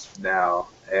kids now,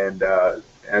 and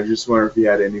I just wonder if you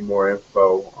had any more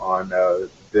info on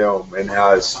them, and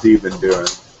how is Stephen doing?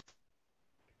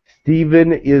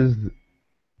 Stephen is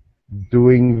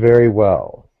doing very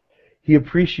well. He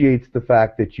appreciates the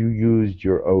fact that you used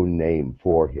your own name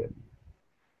for him,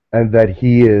 and that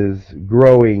he is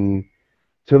growing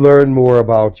to learn more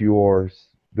about your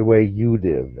the way you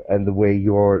live and the way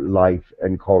your life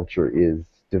and culture is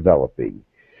developing.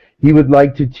 He would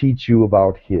like to teach you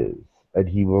about his, and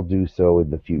he will do so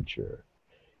in the future.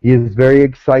 He is very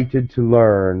excited to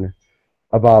learn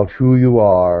about who you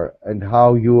are and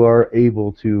how you are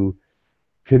able to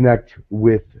connect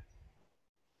with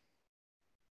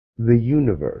the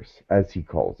universe, as he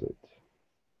calls it.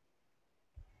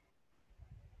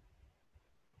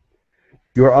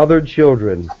 Your other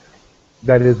children,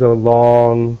 that is a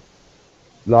long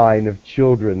line of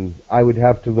children. I would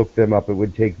have to look them up. It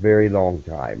would take very long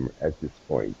time at this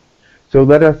point. So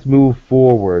let us move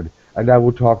forward, and I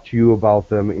will talk to you about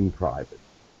them in private.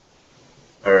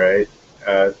 All right.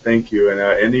 Thank you. And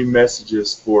any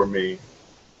messages for me,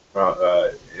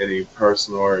 any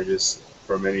personal or just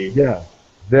from any? Yeah,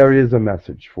 there is a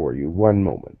message for you. One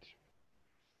moment.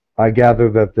 I gather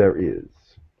that there is.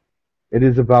 It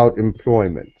is about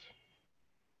employment.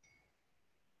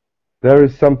 There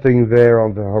is something there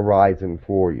on the horizon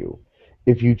for you,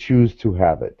 if you choose to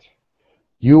have it.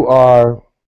 You are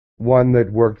one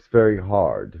that works very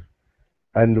hard,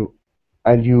 and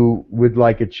you would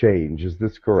like a change. Is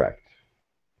this correct?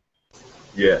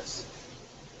 Yes.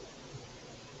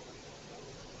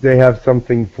 They have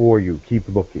something for you. Keep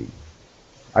looking.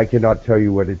 I cannot tell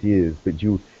you what it is, but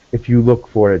if you look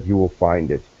for it, you will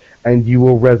find it, and you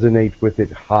will resonate with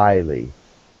it highly,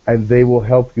 and they will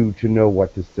help you to know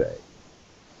what to say.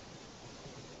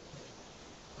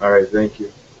 All right, thank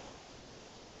you.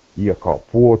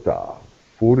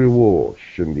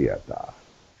 𝗪𝗡𝗧𝗪𝗧.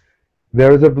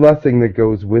 There is a blessing that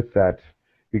goes with that,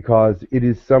 because it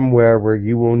is somewhere where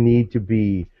you will need to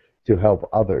be to help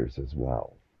others as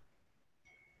well.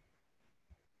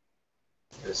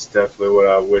 It's definitely what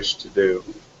I wish to do.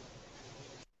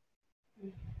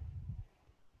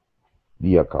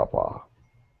 𝗪𝗡𝗧.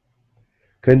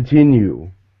 Continue.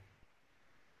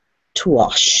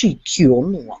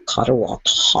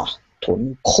 Tuashikionuakaroataha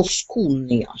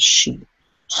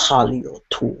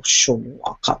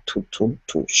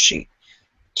haliotushonuakatutuntushi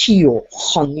tio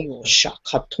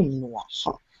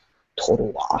hanioshakatunuaha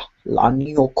torua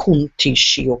laniokunti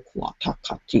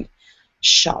shiokuatakati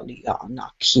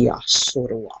shalianakia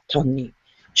soruatani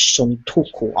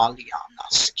shontuku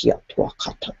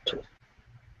alianaskiatuakatatu.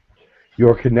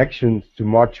 Your connections to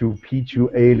Machu Picchu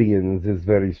aliens is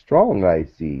very strong, I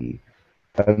see.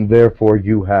 And therefore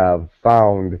you have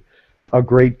found a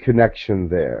great connection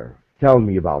there. Tell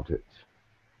me about it.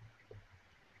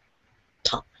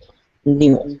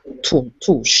 Nio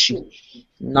tuntushi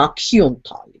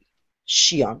nakiontali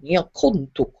shiania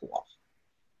kontukua.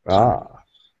 Ah.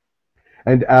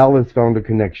 And Al has found a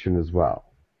connection as well.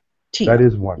 Tia. That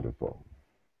is wonderful.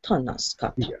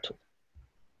 Tanaskatatu.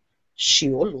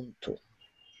 Shioluntu.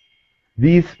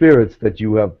 These spirits that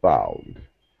you have found,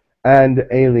 and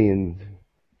aliens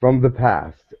from the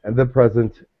past and the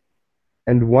present,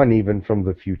 and one even from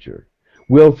the future,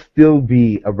 will still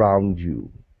be around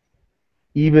you,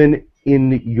 even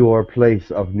in your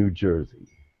place of New Jersey.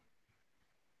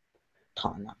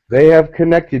 Tana. They have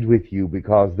connected with you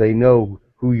because they know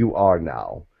who you are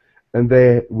now, and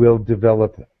they will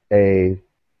develop a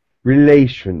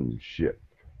relationship.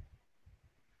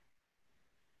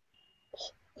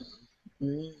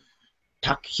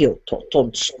 Takioto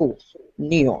tonsku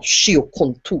nio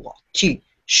shiokontua ti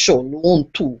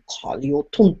sholuntu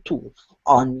kaliotuntu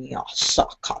ania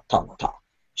sakatanta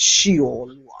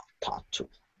shiolua tatu.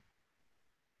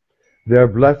 Their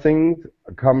blessings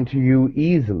come to you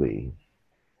easily,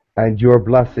 and your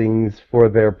blessings for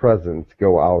their presence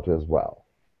go out as well.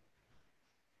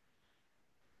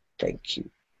 Thank you.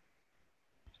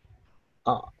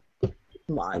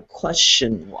 My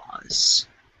question was,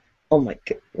 oh my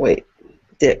God, wait,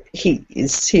 he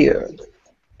is here.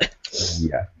 Yes.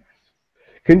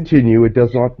 Continue, it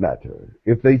does not matter.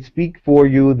 If they speak for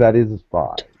you, that is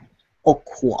fine.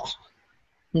 Okwa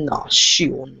na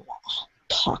shionwa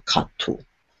takatu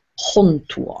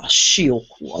hontua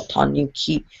shiokua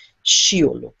taniki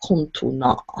shiolo kontu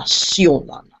na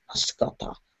asiona na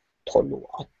askata tolu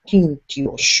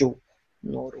atintioshu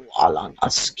noru alan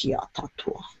askia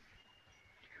tatua.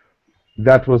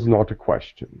 That was not a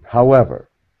question. However,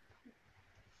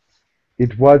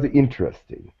 it was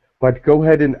interesting. But go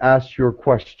ahead and ask your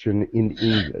question in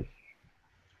English.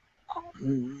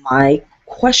 My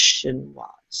question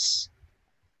was,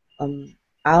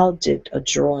 Al did a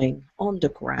drawing on the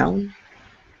ground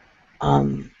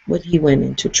when he went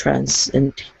into trance,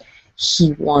 and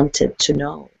he wanted to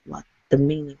know what the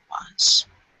meaning was.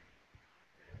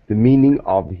 The meaning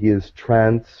of his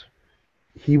trance,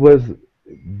 he was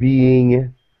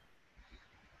being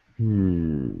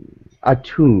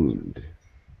attuned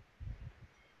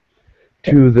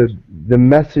to the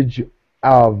message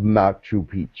of Machu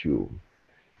Picchu.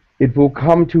 It will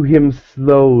come to him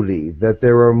slowly that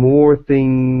there are more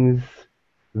things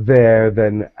there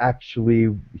than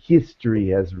actually history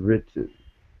has written.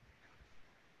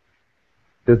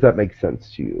 Does that make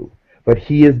sense to you? But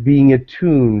he is being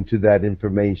attuned to that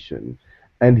information,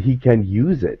 and he can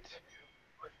use it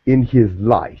in his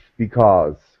life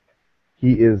because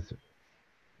he is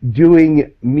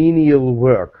doing menial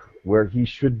work where he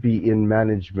should be in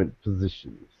management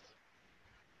positions.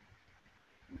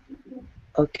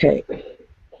 Okay.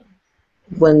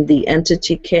 When the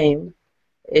entity came,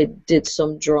 it did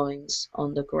some drawings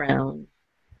on the ground.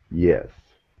 Yes.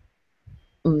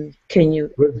 Can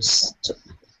you...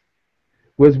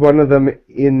 Was one of them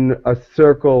in a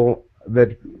circle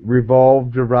that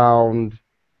revolved around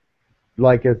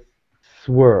like a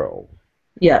swirl?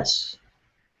 Yes.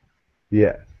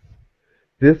 Yes.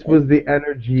 This was the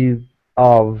energy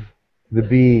of the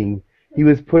being. He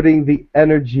was putting the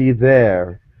energy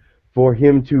there for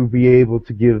him to be able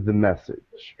to give the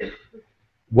message.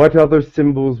 What other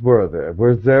symbols were there?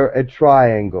 Was there a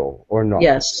triangle or not?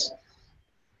 Yes.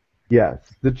 Yes.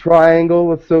 The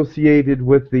triangle associated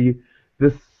with the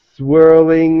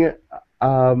swirling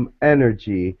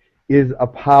energy is a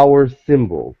power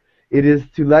symbol. It is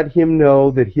to let him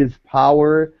know that his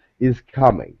power is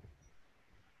coming.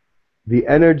 The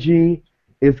energy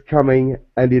is coming,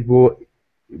 and it will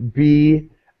be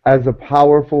as a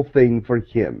powerful thing for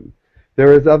him.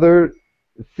 There is other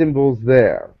symbols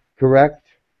there, correct?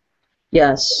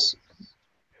 Yes.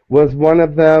 Was one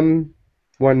of them...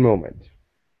 One moment.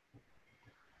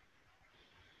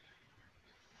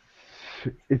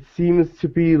 It seems to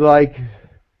be like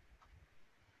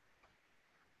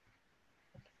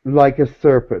a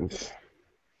serpent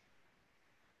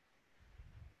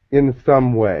in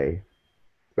some way,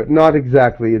 but not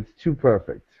exactly. It's too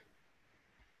perfect.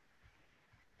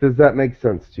 Does that make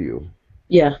sense to you?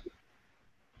 Yeah.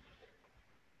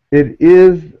 It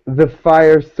is the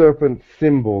fire serpent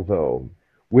symbol, though,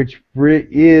 which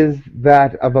is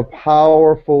that of a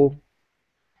powerful...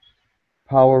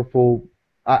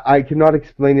 I cannot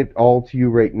explain it all to you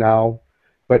right now,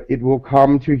 but it will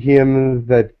come to him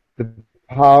that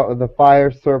the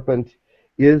fire serpent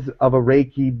is of a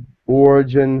Reiki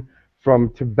origin from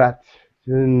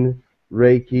Tibetan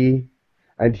Reiki,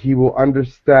 and he will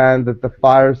understand that the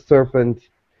fire serpent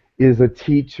is a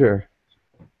teacher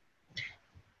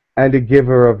and a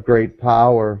giver of great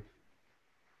power.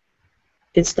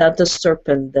 Is that the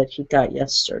serpent that he got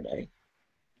yesterday?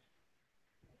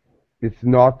 It's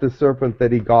not the serpent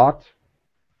that he got?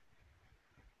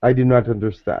 I do not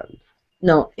understand.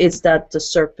 No, is that the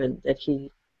serpent that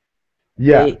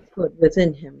they put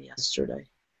within him yesterday?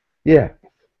 Yeah.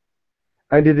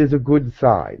 And it is a good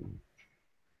sign.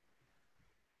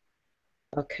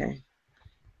 Okay.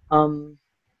 Then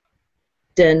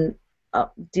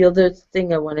the other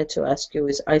thing I wanted to ask you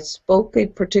is, I spoke a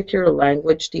particular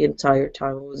language the entire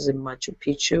time I was in Machu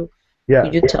Picchu. Yeah.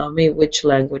 Could you tell me which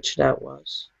language that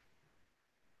was?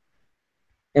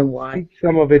 And why? Speak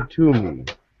some of it to me.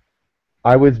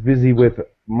 I was busy with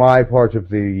my part of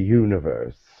the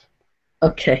universe.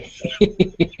 Okay.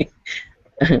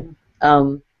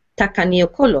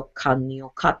 Takaniokolo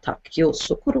kaniokata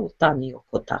kyosukuru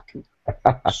taniokotaku.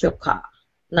 Shoka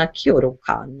na kyoro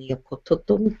ka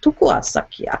niokototon tuku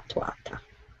asaki atuata.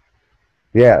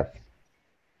 Yes.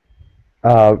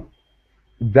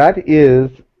 That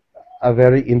is a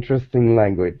very interesting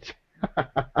language.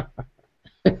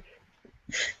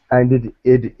 And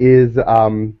it is,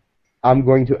 I'm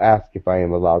going to ask if I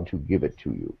am allowed to give it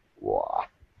to you.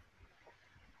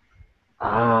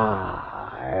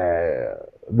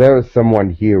 There is someone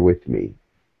here with me.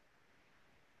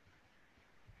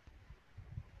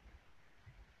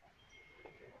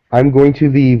 I'm going to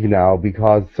leave now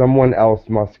because someone else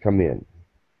must come in.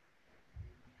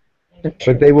 Okay.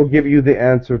 But they will give you the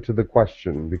answer to the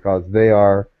question because they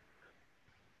are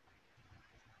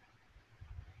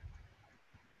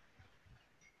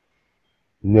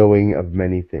knowing of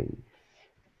many things.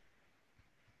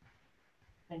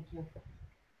 Thank you.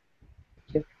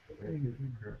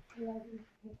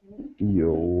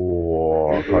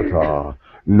 Yo, kata,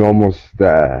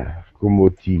 namaste,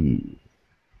 kumoti.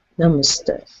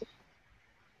 Namaste.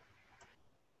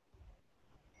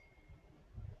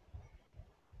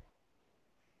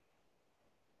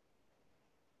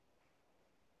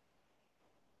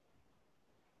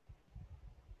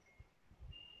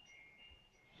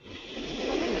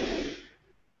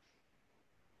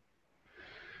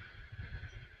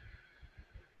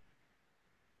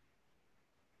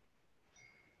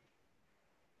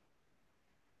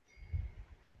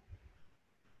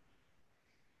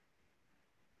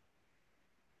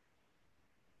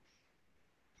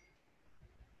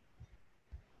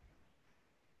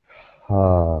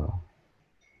 Ha.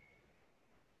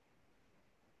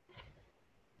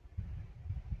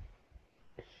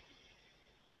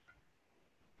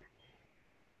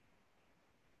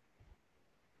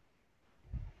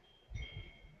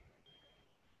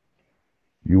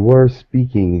 You are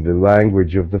speaking the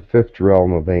language of the fifth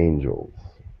realm of angels.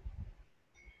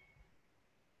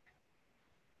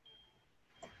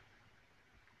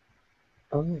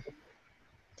 Oh,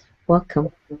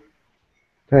 welcome.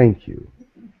 Thank you.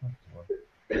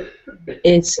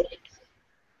 Is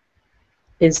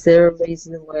there a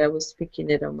reason why I was speaking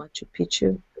it on Machu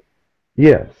Picchu?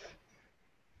 Yes.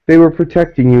 They were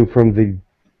protecting you from the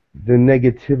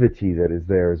negativity that is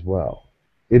there as well.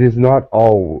 It is not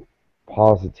all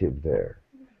positive there.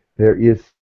 There is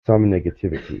some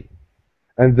negativity.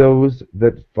 And those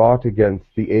that fought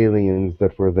against the aliens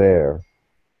that were there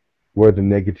were the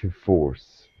negative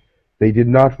force. They did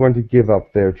not want to give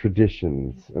up their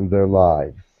traditions and their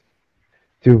lives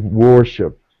to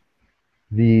worship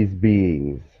these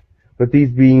beings. But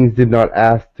these beings did not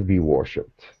ask to be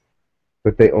worshipped,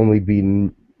 but they only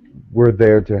were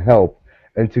there to help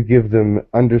and to give them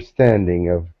understanding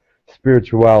of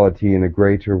spirituality in a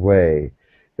greater way,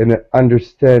 an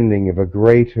understanding of a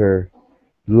greater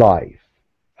life.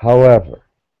 However,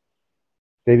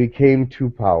 they became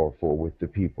too powerful with the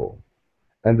people,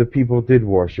 and the people did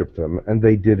worship them, and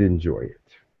they did enjoy it.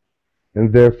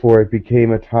 And therefore it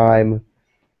became a time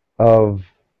of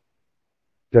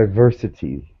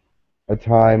diversity, a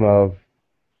time of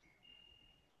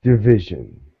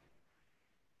division.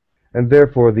 And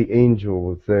therefore the angel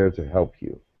was there to help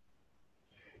you,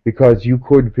 because you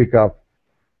could pick up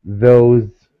those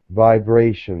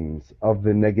vibrations of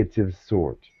the negative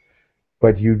sort,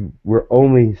 but you were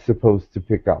only supposed to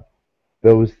pick up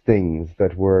those things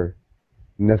that were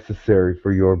necessary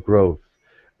for your growth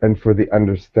and for the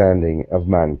understanding of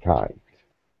mankind.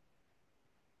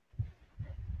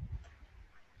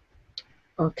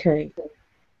 Okay.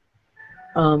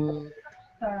 On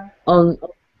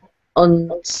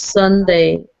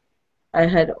Sunday, I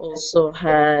had also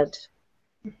had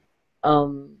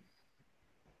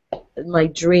my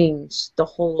dreams. The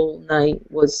whole night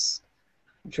was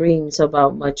dreams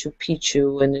about Machu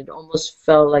Picchu, and it almost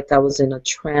felt like I was in a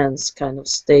trance kind of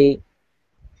state,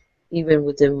 even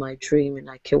within my dream, and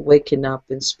I kept waking up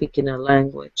and speaking a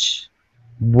language.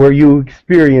 Were you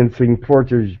experiencing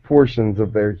portions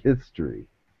of their history?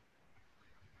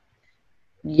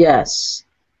 Yes,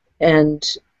 and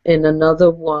in another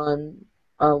one,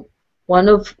 one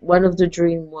of the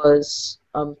dream was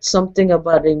something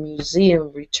about a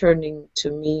museum returning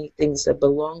to me things that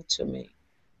belong to me.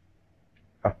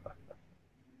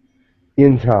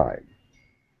 In time.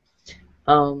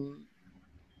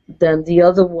 Then the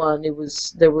other one,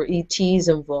 there were ETs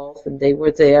involved, and they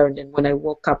were there, and then when I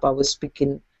woke up, I was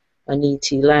speaking an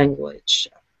ET language.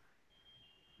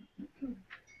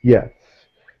 Yes.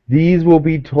 These will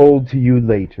be told to you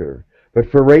later, but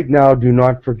for right now, do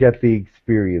not forget the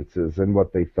experiences and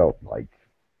what they felt like.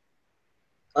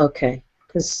 Okay,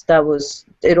 because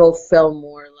it all felt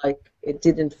more like, it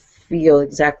didn't feel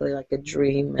exactly like a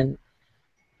dream, and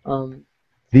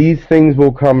these things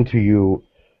will come to you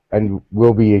and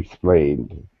will be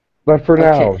explained. But for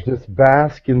now, just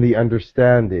bask in the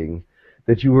understanding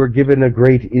that you were given a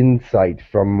great insight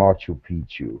from Machu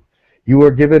Picchu. You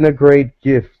were given a great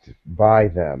gift by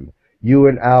them. You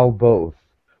and Al both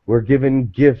were given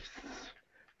gifts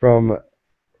from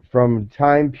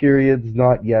time periods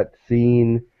not yet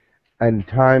seen and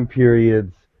time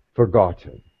periods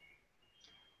forgotten.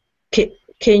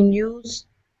 Can you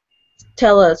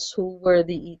tell us who were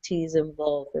the ETs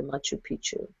involved in Machu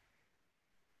Picchu?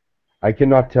 I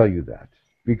cannot tell you that,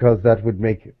 because that would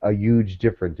make a huge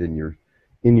difference in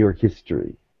your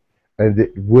history, and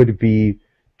it would be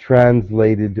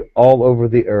translated all over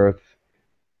the earth,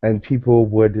 and people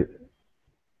would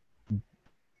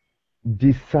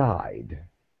decide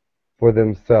for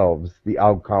themselves the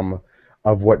outcome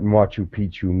of what Machu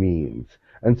Picchu means.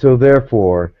 And so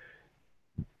therefore,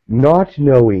 not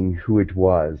knowing who it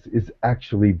was is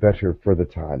actually better for the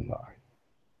timeline.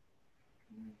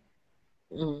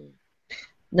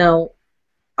 Now,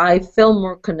 I feel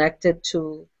more connected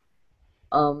to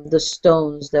the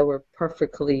stones that were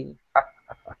perfectly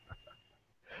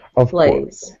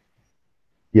placed.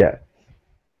 Yes,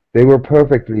 they were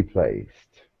perfectly placed.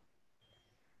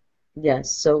 Yes,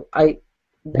 so Did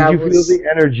you feel the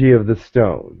energy of the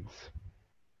stones?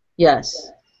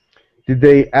 Yes. Did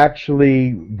they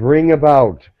actually bring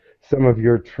about some of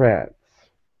your trance?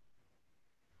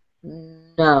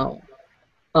 No.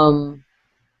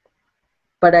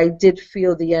 But I did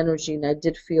feel the energy, and I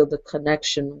did feel the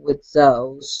connection with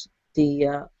those.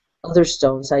 other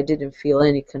stones, I didn't feel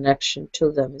any connection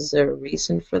to them. Is there a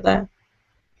reason for that?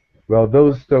 Well,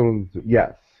 those stones,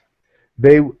 yes.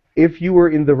 They, if you were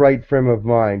in the right frame of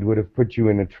mind, would have put you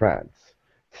in a trance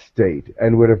state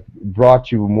and would have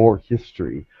brought you more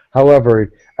history.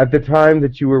 However, at the time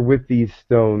that you were with these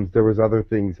stones, there was other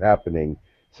things happening,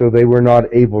 so they were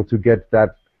not able to get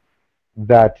that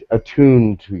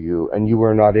attuned to you, and you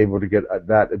were not able to get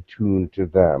that attuned to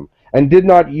them, and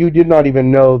you did not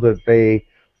even know that they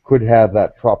could have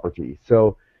that property.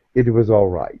 So it was all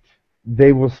right.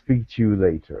 They will speak to you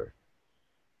later.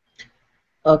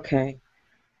 Okay.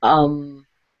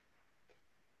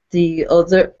 The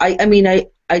other,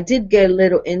 I did get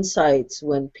little insights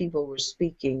when people were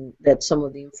speaking that some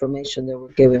of the information they were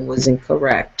giving was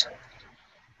incorrect.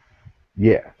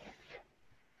 Yes.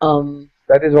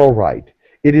 That is all right.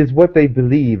 It is what they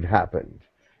believe happened.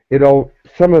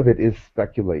 Some of it is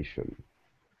speculation.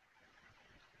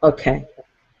 Okay.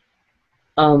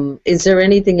 Is there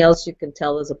anything else you can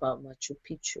tell us about Machu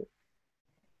Picchu?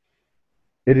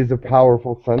 It is a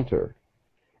powerful center.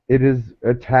 It is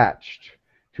attached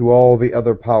to all the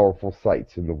other powerful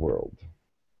sites in the world.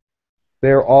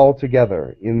 They're all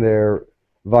together in their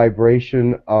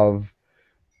vibration of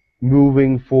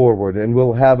moving forward and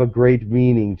will have a great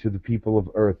meaning to the people of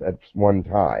Earth at one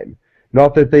time.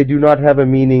 Not that they do not have a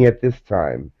meaning at this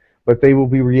time, but they will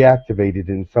be reactivated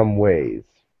in some ways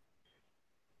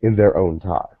in their own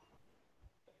time.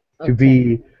 Okay. To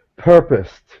be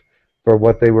purposed for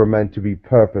what they were meant to be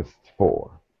purposed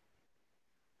for.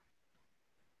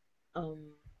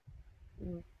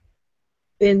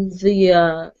 In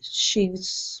the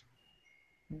chief's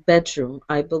bedroom,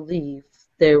 I believe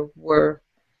there were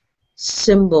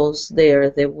symbols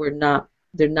there that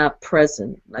they're not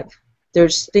present. Like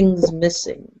there's things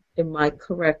missing. Am I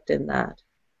correct in that?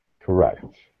 Correct.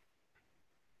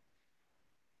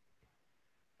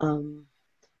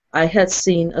 I had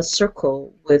seen a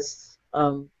circle with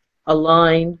a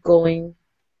line going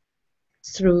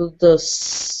through the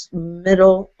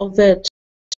middle of it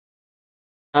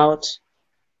out.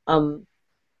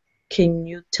 Can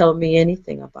you tell me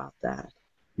anything about that?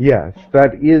 Yes,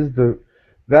 that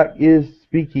is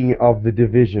speaking of the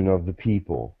division of the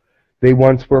people. They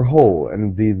once were whole,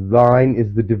 and the line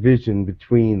is the division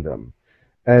between them.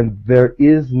 And there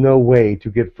is no way to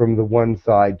get from the one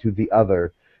side to the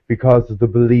other because the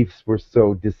beliefs were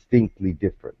so distinctly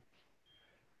different.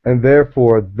 And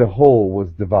therefore, the whole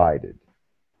was divided.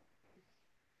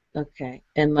 Okay,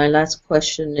 and my last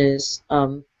question is,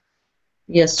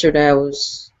 yesterday I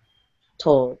was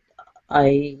told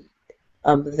I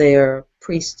am their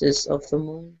priestess of the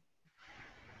moon.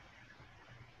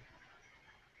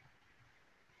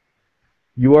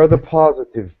 You are the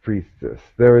positive priestess.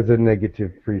 There is a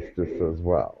negative priestess as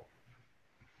well.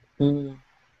 Mm.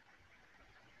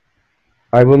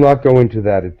 I will not go into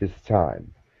that at this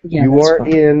time. Yeah, you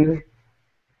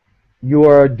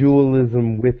are a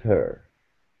dualism with her.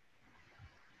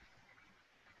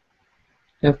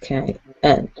 Okay.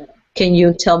 And can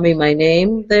you tell me my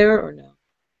name there or no?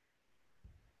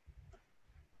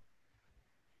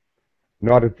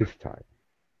 Not at this time.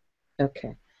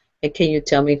 Okay. And can you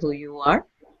tell me who you are?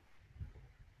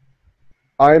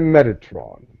 I'm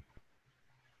Metatron.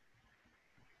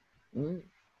 Mm.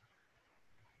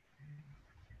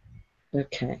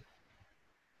 Okay.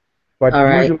 But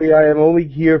all usually I am only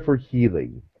here for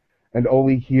healing and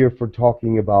only here for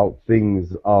talking about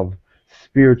things of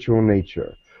spiritual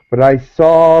nature. But I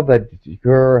saw that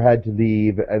Tekkrr had to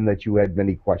leave and that you had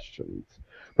many questions.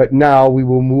 But now we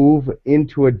will move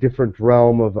into a different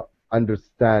realm of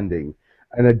understanding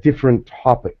and a different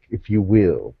topic, if you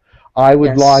will. I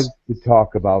would like to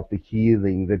talk about the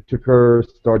healing that Tekkrr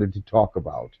started to talk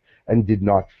about and did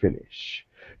not finish.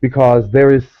 Because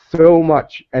there is so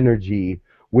much energy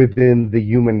within the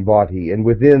human body and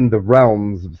within the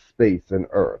realms of space and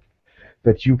earth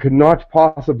that you cannot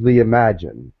possibly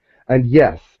imagine. And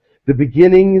yes, the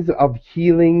beginnings of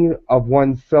healing of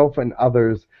oneself and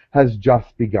others has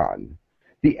just begun.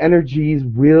 The energies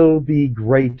will be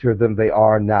greater than they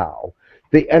are now.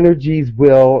 The energies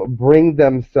will bring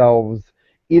themselves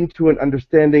into an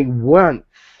understanding once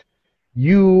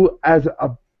you as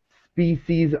a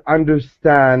species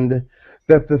understand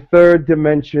that the third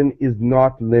dimension is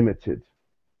not limited.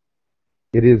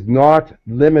 It is not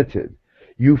limited.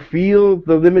 You feel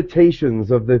the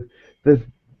limitations of the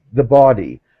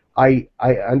body. I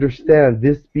understand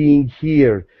this being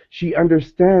here. She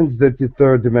understands that the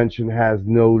third dimension has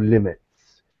no limits.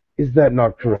 Is that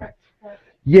not correct?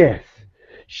 Yes.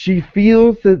 She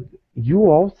feels that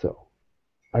you also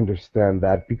understand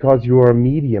that because you are a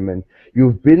medium and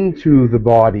you've been to the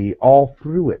body all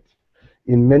through it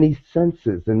in many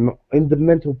senses and in the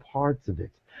mental parts of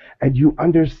it. And you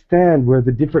understand where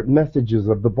the different messages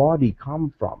of the body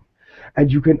come from.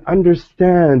 And you can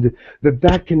understand that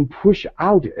that can push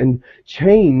out and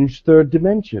change third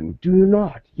dimension. Do you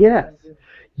not? Yes.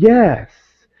 Yes.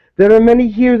 There are many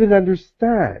here that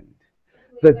understand.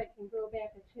 That can grow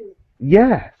back a tooth.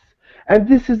 Yes. And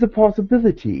this is a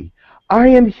possibility. I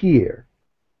am here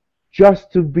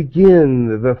just to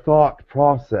begin the thought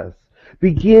process,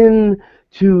 begin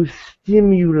to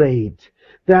stimulate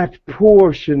that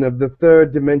portion of the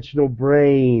third dimensional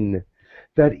brain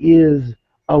that is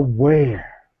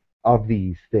aware of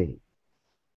these things.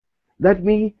 Let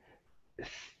me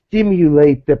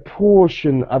stimulate the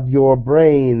portion of your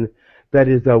brain that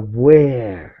is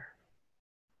aware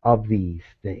of these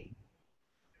things.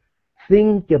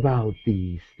 Think about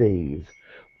these things.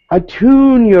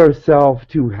 Attune yourself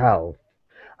to health.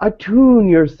 Attune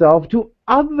yourself to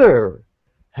other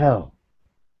health.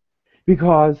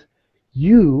 Because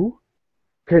you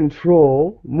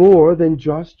control more than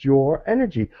just your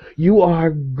energy. You are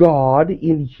God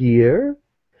in here,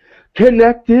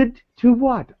 connected to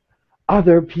what?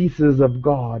 Other pieces of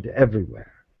God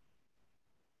everywhere.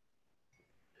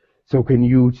 So can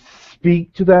you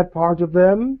speak to that part of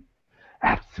them?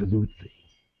 Absolutely.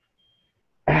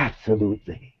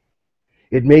 Absolutely.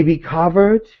 It may be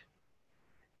covered,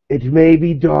 it may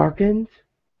be darkened,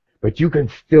 but you can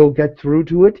still get through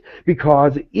to it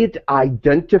because it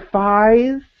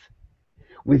identifies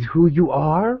with who you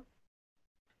are.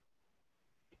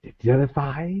 It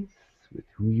identifies with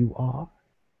who you are.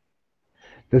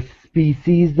 The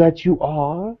species that you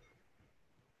are.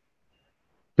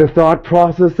 The thought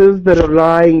processes that are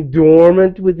lying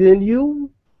dormant within you.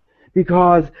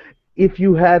 Because if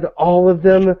you had all of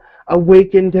them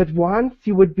awakened at once,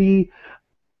 you would be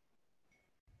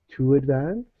too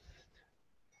advanced.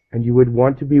 And you would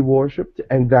want to be worshipped,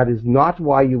 and that is not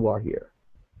why you are here.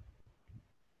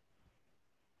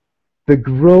 The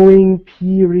growing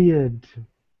period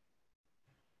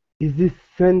is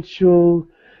essential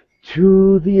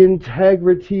to the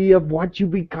integrity of what you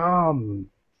become.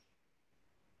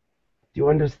 Do you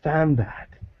understand that?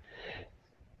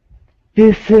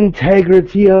 This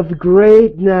integrity of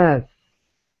greatness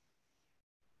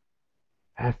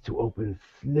has to open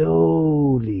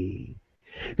slowly,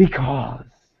 because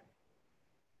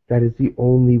that is the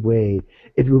only way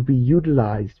it will be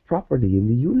utilized properly in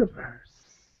the universe.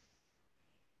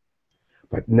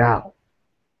 But now,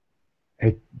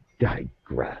 I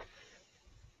digress.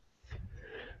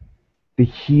 The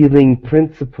healing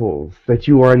principles that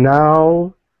you are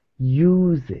now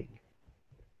using,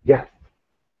 yes,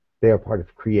 they are part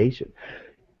of creation.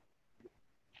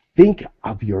 Think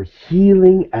of your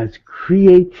healing as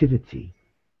creativity.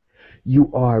 You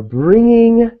are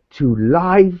bringing to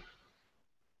life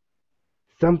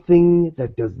something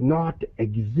that does not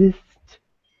exist.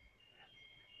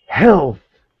 Health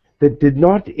that did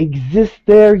not exist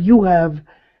there, you have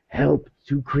helped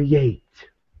to create.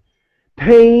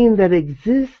 Pain that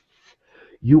exists,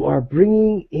 you are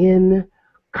bringing in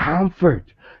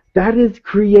comfort. That is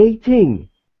creating.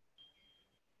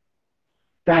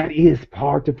 That is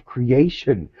part of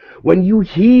creation. When you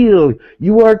heal,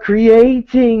 you are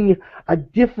creating a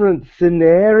different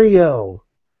scenario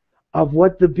of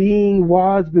what the being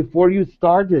was before you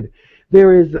started.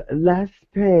 There is less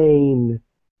pain,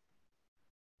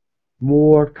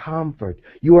 more comfort.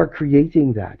 You are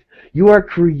creating that. You are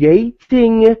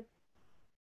creating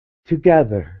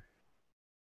together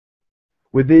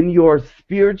within your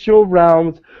spiritual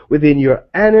realms, within your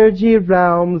energy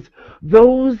realms,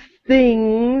 those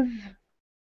things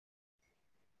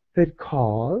that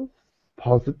cause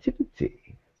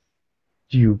positivity.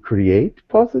 Do you create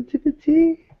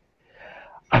positivity?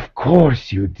 Of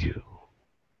course you do.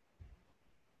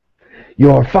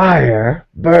 Your fire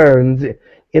burns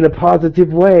in a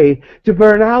positive way to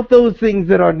burn out those things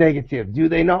that are negative, do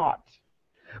they not?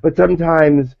 But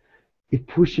sometimes it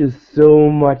pushes so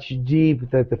much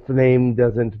deep that the flame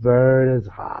doesn't burn as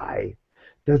high,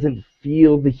 doesn't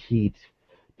feel the heat,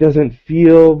 doesn't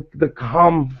feel the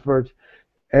comfort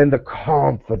and the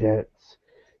confidence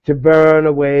to burn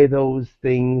away those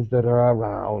things that are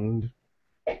around.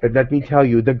 But let me tell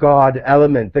you, the God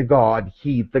element, the God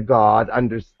heat, the God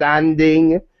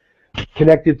understanding,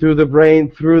 connected through the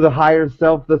brain, through the higher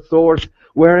self, the source,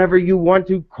 wherever you want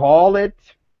to call it,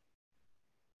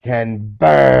 can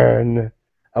burn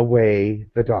away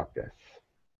the darkness.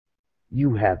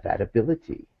 You have that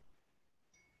ability.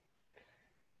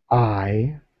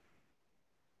 I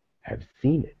have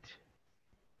seen it.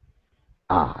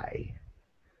 I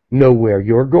know where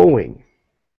you're going.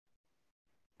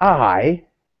 I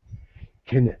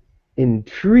can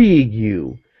intrigue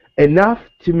you enough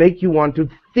to make you want to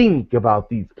think about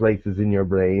these places in your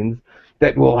brains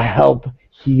that will help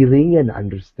healing and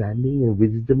understanding and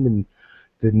wisdom and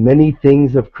the many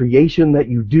things of creation that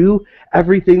you do.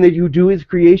 Everything that you do is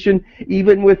creation.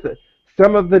 Even with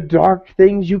some of the dark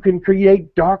things, you can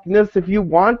create darkness if you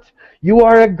want. You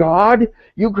are a god.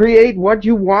 You create what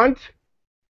you want.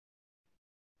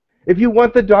 If you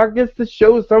want the darkness to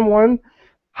show someone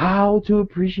how to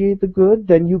appreciate the good,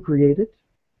 then you create it.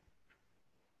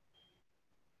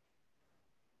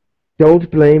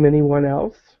 Don't blame anyone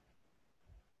else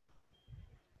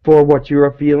for what you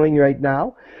are feeling right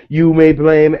now. You may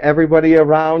blame everybody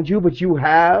around you, but you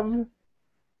have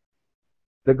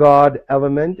the God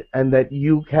element, and that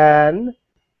you can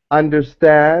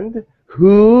understand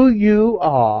who you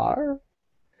are,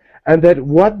 and that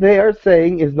what they are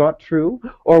saying is not true,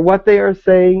 or what they are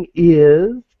saying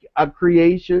is a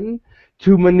creation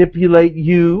to manipulate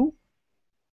you.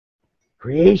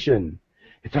 Creation.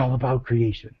 It's all about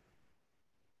creation.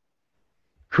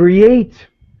 Create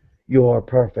your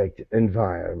perfect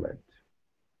environment.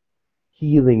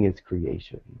 Healing is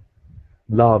creation.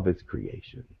 Love is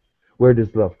creation. Where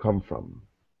does love come from?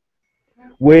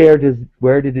 Where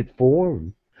did it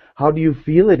form? How do you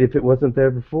feel it if it wasn't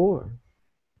there before?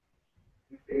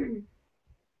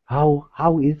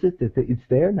 How is it that it's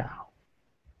there now?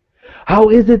 How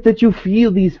is it that you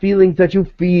feel these feelings that you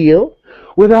feel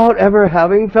without ever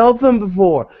having felt them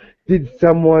before? Did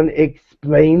someone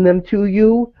explain them to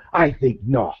you? I think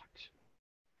not.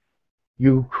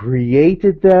 You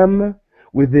created them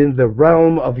within the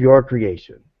realm of your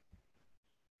creation.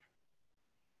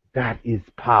 That is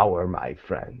power, my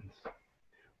friends,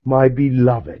 my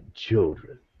beloved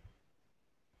children.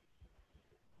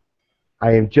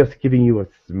 I am just giving you a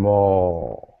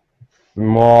small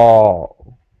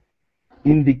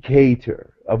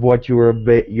indicator of what your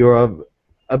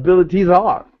abilities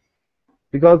are,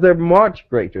 because they're much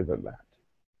greater than that.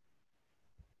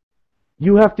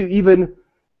 You have to even,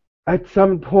 at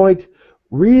some point,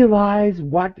 realize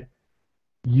what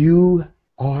you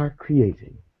are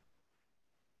creating.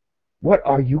 What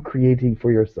are you creating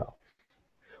for yourself?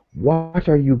 What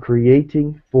are you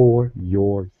creating for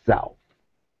yourself?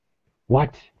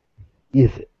 What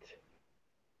is it?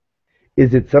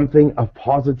 Is it something of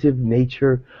positive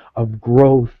nature, of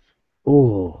growth?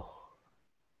 Oh,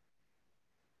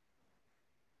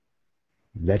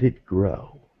 let it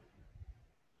grow.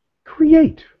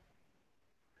 Create.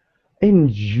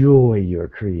 Enjoy your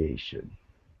creation.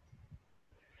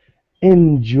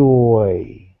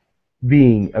 Enjoy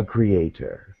being a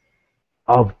creator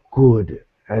of good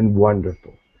and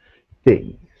wonderful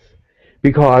things.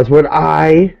 Because when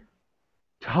I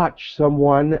touch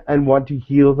someone and want to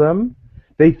heal them,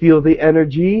 they feel the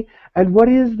energy, and what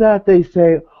is that? They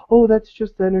say, oh, that's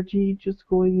just energy just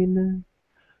going in there.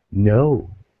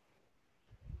 No.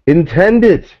 Intend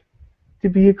it to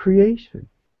be a creation.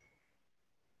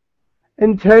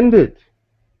 Intend it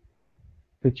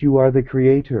that you are the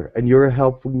creator and you're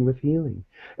helping with healing.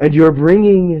 And you're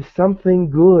bringing something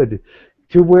good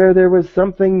to where there was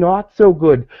something not so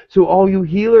good. So all you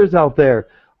healers out there,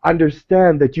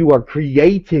 understand that you are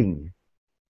creating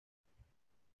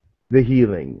the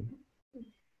healing.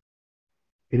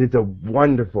 It is a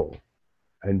wonderful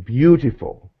and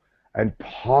beautiful and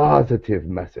positive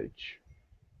message.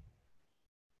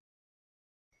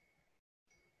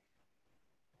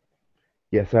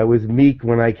 Yes, I was meek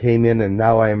when I came in, and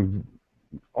now I am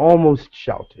almost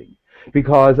shouting,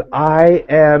 because I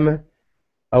am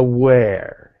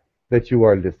aware that you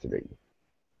are listening.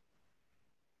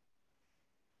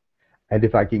 And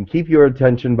if I can keep your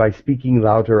attention by speaking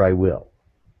louder, I will.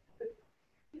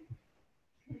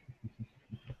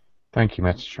 Thank you,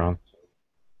 Metatron.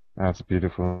 That's a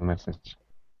beautiful message.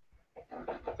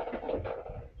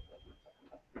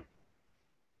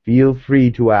 Feel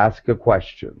free to ask a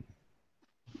question.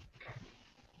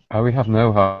 We have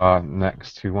Noha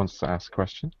next, who wants to ask a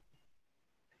question.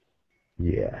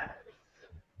 Yes.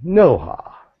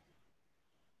 Noha.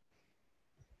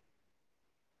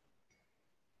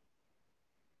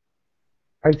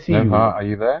 I see Noha, you. are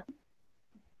you there?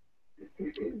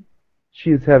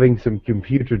 She is having some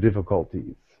computer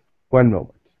difficulties. One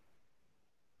moment.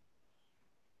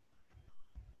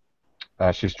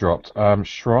 She's dropped.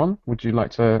 Shron, would you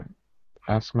like to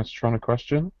ask Metatron a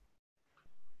question?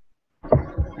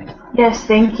 Yes,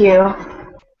 thank you.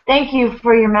 Thank you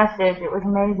for your message. It was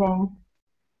amazing.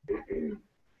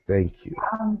 Thank you.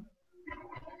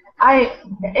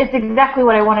 It's exactly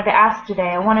what I wanted to ask today.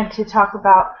 I wanted to talk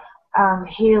about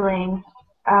healing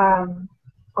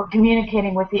or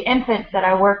communicating with the infants that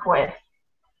I work with,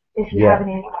 if you have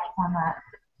any advice on that.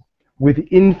 With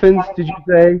infants, did you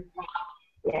say?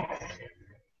 Yes.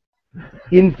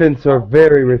 Infants are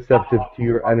very receptive to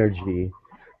your energy.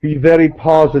 Be very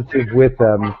positive with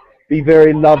them. Be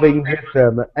very loving with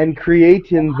them, and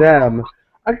create in them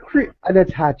an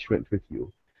attachment with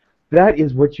you. That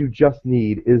is what you just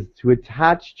need, is to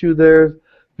attach to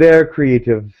their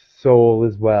creative soul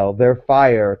as well. Their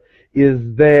fire is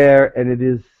there, and it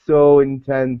is so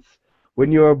intense.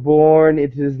 When you are born,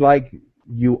 it is like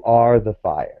you are the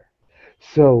fire.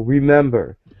 So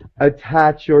remember,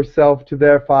 attach yourself to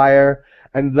their fire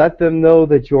and let them know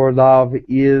that your love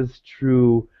is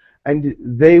true, and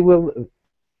they will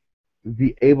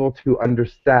be able to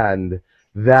understand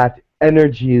that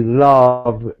energy,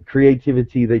 love,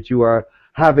 creativity that you are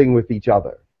having with each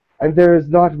other. And there is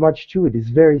not much to it. It's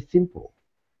very simple.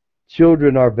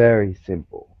 Children are very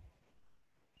simple.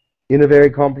 In a very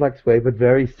complex way, but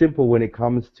very simple when it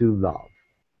comes to love.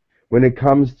 When it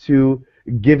comes to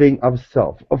giving of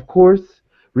self. Of course,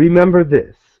 remember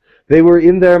this. They were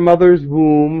in their mother's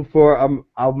womb for an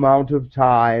amount of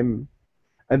time,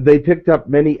 and they picked up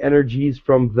many energies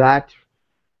from that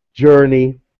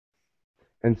journey.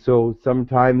 And so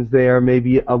sometimes they are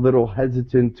maybe a little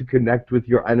hesitant to connect with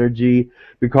your energy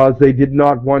because they did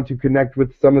not want to connect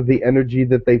with some of the energy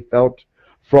that they felt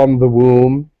from the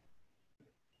womb.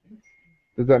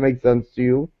 Does that make sense to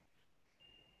you?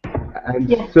 And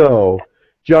Yes. so,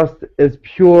 just as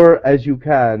pure as you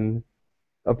can,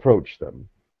 approach them.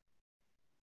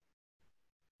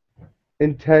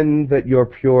 Intend that your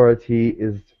purity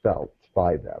is felt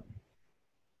by them.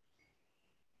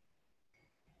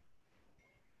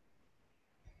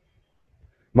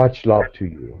 Much love to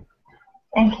you.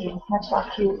 Thank you. Much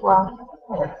love to you as well.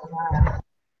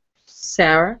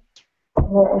 Sarah?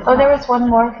 Oh, there was one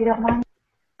more, if you don't mind.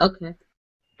 Okay.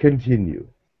 Continue.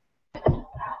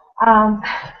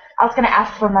 I was going to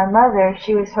ask for my mother.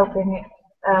 She was hoping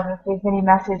if there's any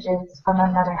messages from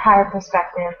another higher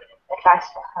perspective, advice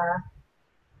for her.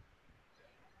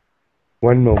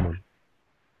 One moment.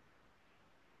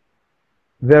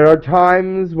 There are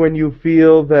times when you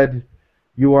feel that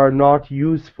you are not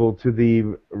useful to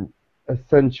the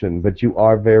ascension, but you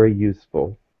are very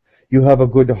useful. You have a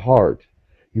good heart,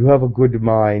 you have a good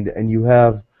mind, and you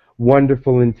have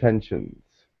wonderful intentions.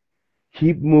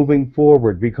 Keep moving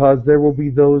forward, because there will be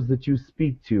those that you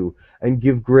speak to and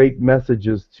give great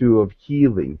messages to of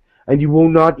healing, and you will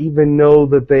not even know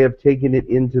that they have taken it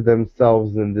into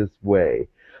themselves in this way.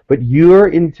 But your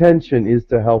intention is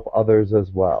to help others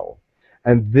as well,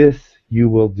 and this you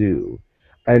will do.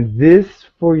 And this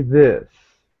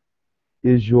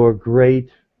is your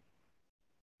great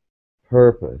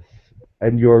purpose,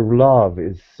 and your love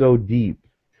is so deep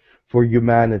for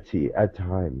humanity at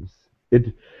times.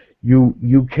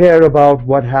 You care about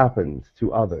what happens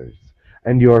to others,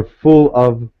 and you're full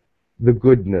of the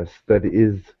goodness that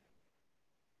is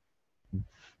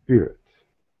spirit.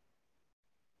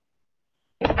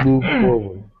 Move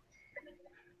forward.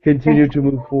 Continue to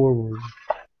move forward.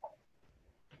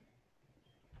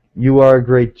 You are a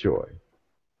great joy.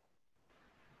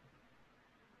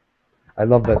 I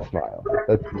love that smile.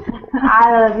 That's beautiful.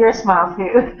 I love your smile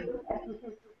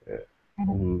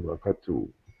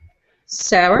too.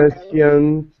 Sarah?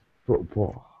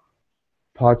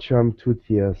 Pacham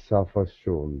tutia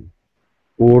safashon.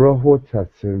 Ora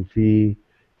hotatsen fi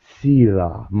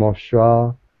sila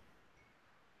mosha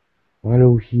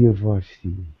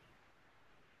wanuhivasi.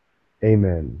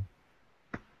 Amen.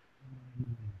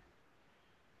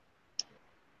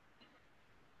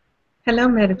 Hello,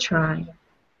 Metatron.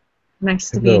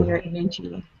 Nice to be in your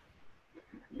energy.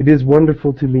 It is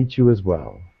wonderful to meet you as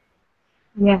well.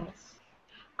 Yes.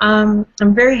 I'm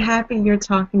very happy you're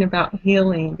talking about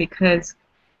healing, because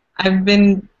I've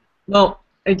been,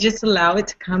 I just allow it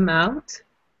to come out.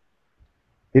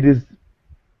 It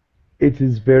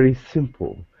is very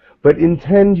simple, but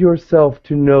intend yourself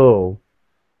to know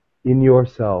in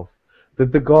yourself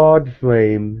that the God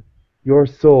flame, your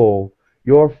soul,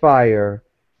 your fire,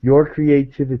 your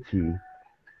creativity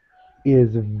is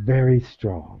very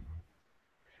strong,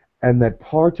 and that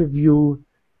part of you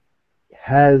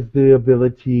has the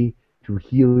ability to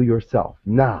heal yourself.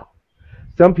 Now,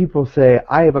 some people say,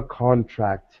 I have a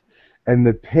contract and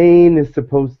the pain is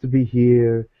supposed to be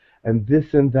here and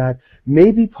this and that.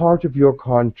 Maybe part of your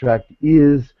contract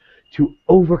is to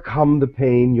overcome the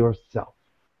pain yourself.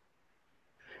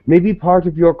 Maybe part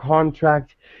of your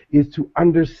contract is to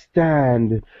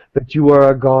understand that you are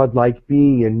a godlike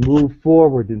being and move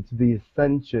forward into the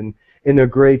ascension in a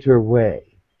greater way.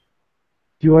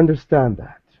 Do you understand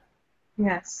that?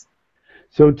 Yes.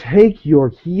 So take your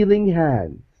healing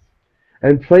hands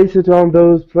and place it on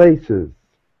those places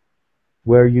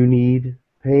where you need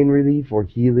pain relief or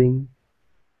healing.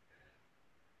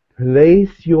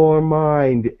 Place your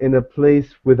mind in a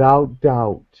place without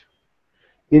doubt.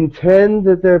 Intend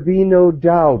that there be no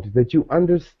doubt, that you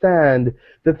understand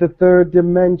that the third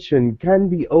dimension can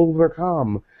be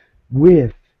overcome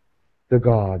with the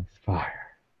God's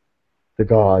fire, the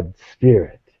God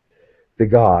Spirit, the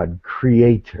God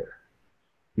Creator,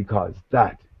 because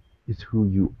that is who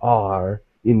you are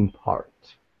in part.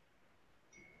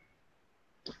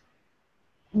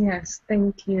 Yes,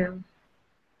 thank you.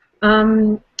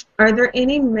 Are there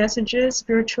any messages,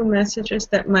 spiritual messages,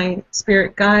 that my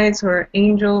spirit guides or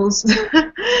angels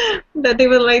that they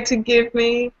would like to give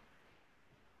me?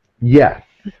 Yes.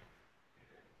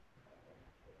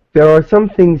 There are some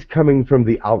things coming from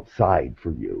the outside for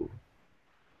you.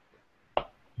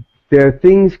 There are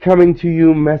things coming to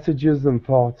you, messages and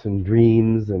thoughts and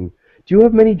dreams. And do you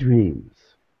have many dreams?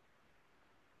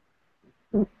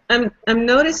 I'm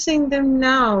noticing them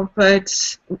now,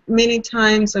 but many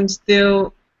times I'm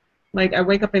still, like, I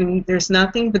wake up and there's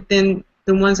nothing, but then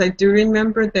the ones I do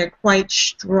remember, they're quite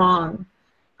strong.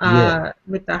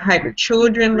 With the hybrid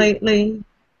children lately.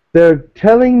 They're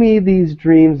telling me these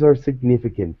dreams are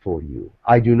significant for you.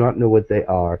 I do not know what they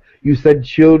are. You said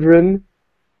children?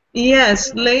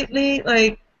 Yes, lately,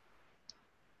 like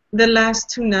the last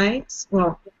 2 nights,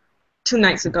 well, 2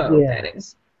 nights ago, that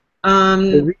is.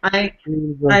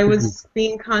 I was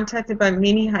being contacted by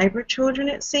many hybrid children,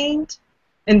 it seemed,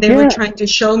 and they were trying to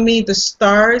show me the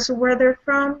stars where they're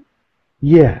from.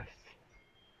 Yes.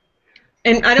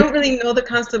 And I don't really know the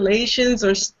constellations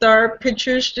or star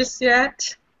pictures just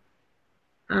yet.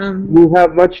 Will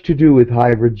have much to do with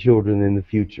hybrid children in the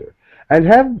future, and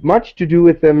have much to do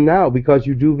with them now, because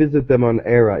you do visit them on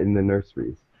Era in the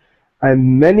nurseries.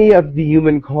 And many of the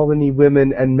human colony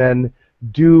women and men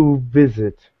do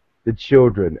visit the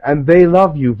children, and they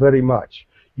love you very much.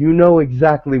 You know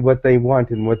exactly what they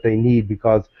want and what they need,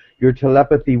 because your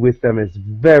telepathy with them is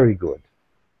very good.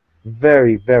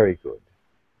 Very, very good.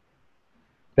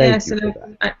 Thank you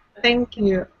for that. Thank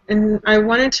you. And I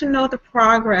wanted to know the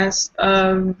progress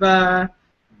of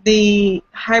the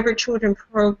hybrid children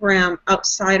program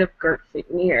outside of Girk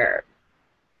Fitneer.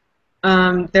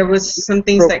 There was some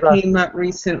things that came up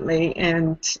recently,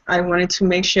 and I wanted to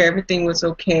make sure everything was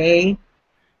okay.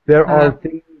 There are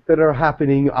things that are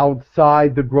happening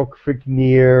outside the Girk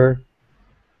Fitneer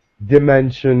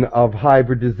dimension of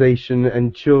hybridization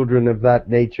and children of that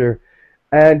nature,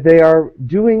 and they are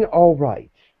doing all right.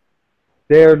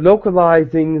 They're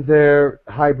localizing their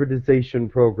hybridization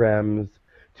programs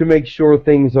to make sure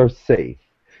things are safe.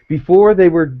 Before, they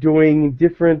were doing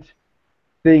different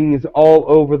things all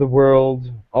over the world,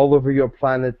 all over your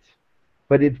planet,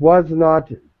 but it was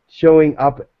not showing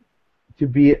up to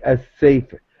be as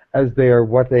safe as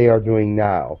what they are doing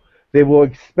now. They will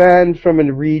expand from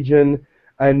a region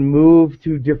and move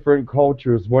to different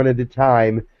cultures one at a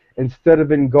time, instead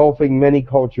of engulfing many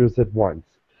cultures at once.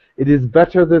 It is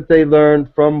better that they learn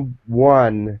from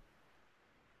one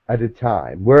at a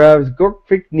time. Whereas Girk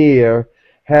Fitneer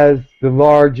has the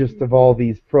largest of all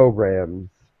these programs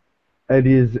and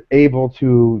is able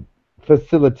to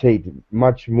facilitate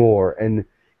much more and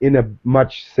in a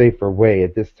much safer way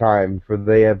at this time, for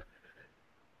they have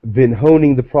been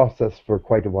honing the process for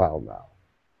quite a while now.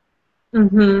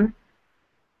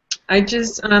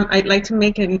 I'd like to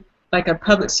make a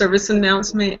public service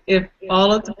announcement. If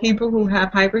all of the people who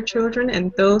have hybrid children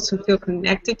and those who feel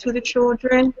connected to the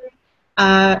children,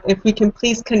 if we can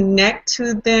please connect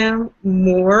to them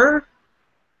more.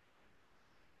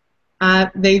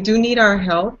 They do need our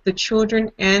help, the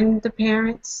children and the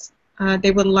parents.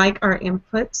 They would like our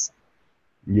inputs.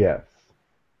 Yes.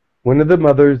 One of the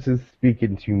mothers is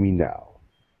speaking to me now.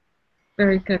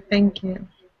 Very good, thank you.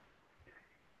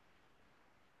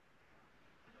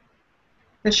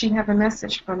 Does she have a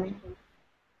message for me?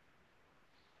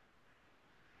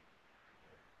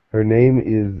 Her name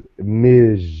is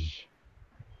Mij.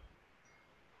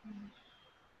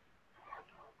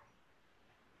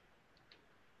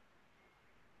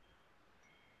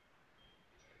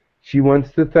 She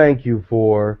wants to thank you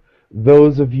for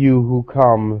those of you who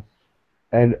come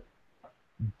and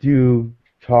do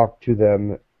talk to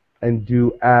them and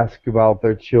do ask about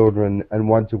their children and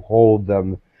want to hold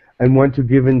them and want to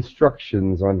give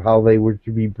instructions on how they were to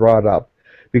be brought up,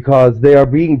 because they are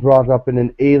being brought up in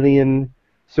an alien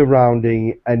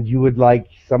surrounding, and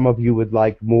some of you would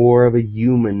like more of a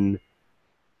human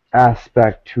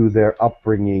aspect to their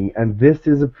upbringing, and this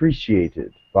is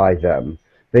appreciated by them.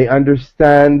 They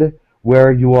understand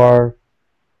where you are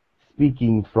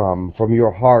speaking from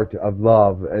your heart of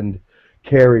love and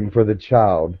caring for the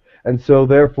child. And so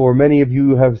therefore many of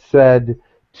you have said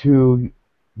to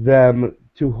them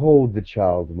to hold the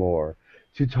child more,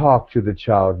 to talk to the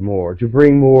child more, to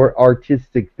bring more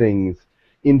artistic things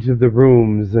into the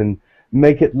rooms and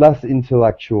make it less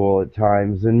intellectual at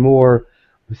times and more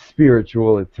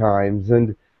spiritual at times.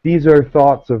 And these are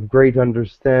thoughts of great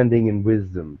understanding and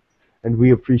wisdom, and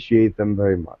we appreciate them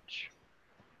very much.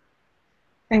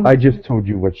 I just told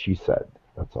you what she said,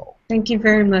 that's all. Thank you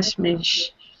very much,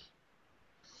 Mish.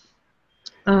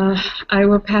 I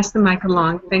will pass the mic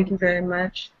along. Thank you very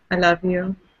much. I love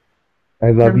you.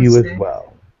 I love you as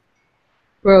well.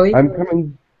 Roy? I'm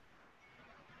coming.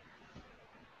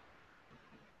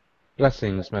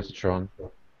 Blessings, Metatron.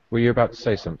 Were you about to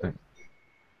say something?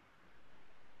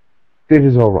 It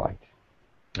is all right.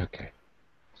 Okay.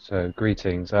 So,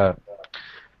 greetings.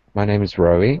 My name is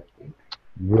Roy,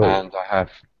 and I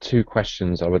have two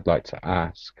questions I would like to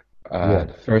ask.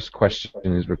 The first question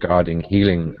is regarding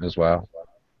healing as well.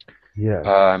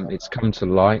 It's come to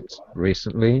light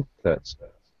recently that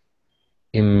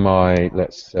in my,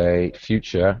 let's say,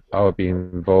 future, I will be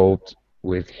involved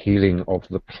with healing of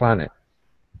the planet.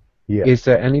 Is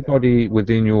there anybody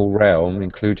within your realm,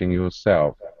 including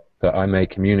yourself, that I may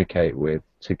communicate with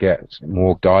to get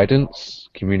more guidance,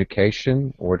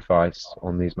 communication, or advice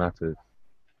on these matters?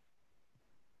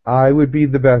 I would be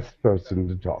the best person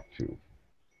to talk to.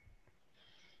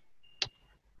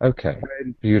 Okay,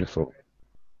 beautiful.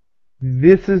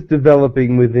 This is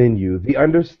developing within you. The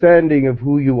understanding of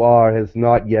who you are has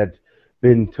not yet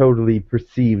been totally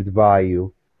perceived by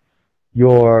you.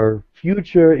 Your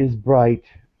future is bright,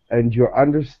 and your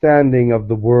understanding of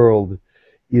the world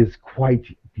is quite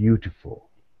beautiful.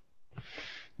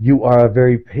 You are a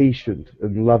very patient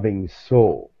and loving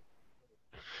soul.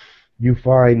 You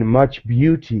find much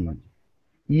beauty,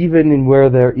 even in where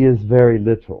there is very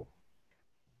little.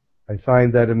 I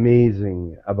find that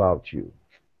amazing about you.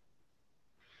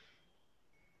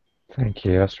 Thank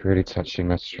you. That's really touching,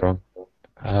 Metatron.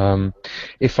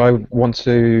 If I want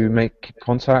to make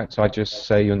contact, I just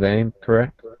say your name,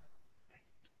 correct?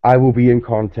 I will be in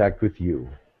contact with you.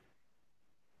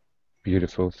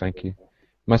 Beautiful, thank you.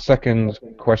 My second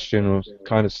question or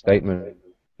kind of statement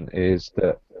is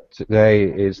that today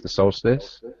is the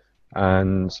solstice,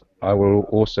 and I will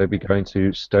also be going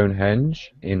to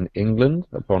Stonehenge in England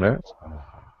upon Earth.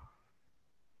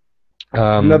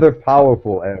 Another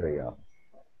powerful area.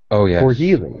 Oh, yes. For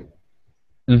healing.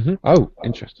 Oh,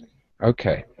 interesting.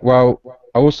 Okay. Well,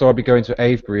 I'll be going to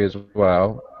Avebury as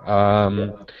well.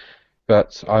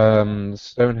 But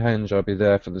Stonehenge, I'll be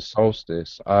there for the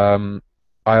solstice.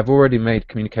 I have already made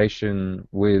communication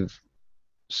with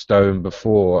Stone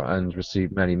before and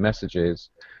received many messages.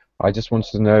 I just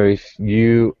wanted to know if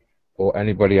you or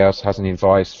anybody else has any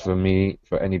advice for me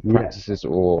for any practices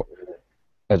or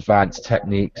advanced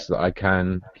techniques that I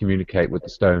can communicate with the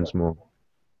stones more.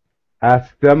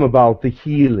 Ask them about the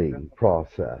healing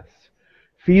process.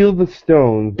 Feel the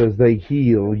stones as they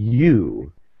heal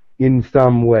you in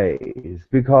some ways,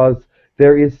 because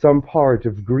there is some part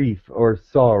of grief or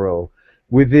sorrow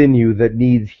within you that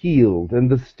needs healed,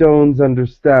 and the stones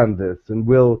understand this and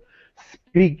will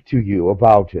speak to you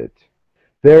about it.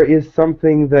 There is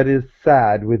something that is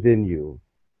sad within you,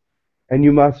 and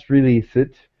you must release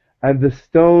it, and the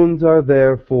stones are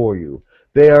there for you.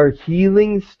 They are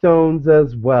healing stones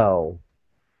as well.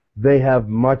 They have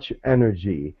much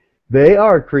energy. They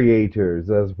are creators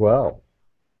as well.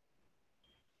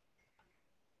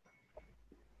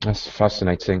 That's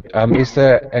fascinating. Is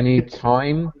there any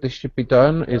time this should be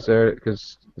done? Is there,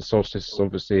 because the solstice is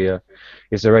obviously,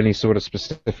 is there any sort of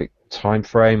specific time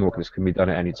frame, or this can be done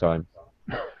at any time?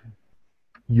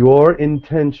 Your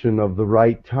intention of the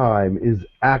right time is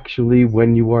actually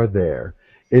when you are there.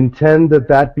 Intend that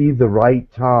that be the right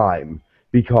time,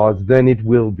 because then it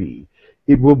will be.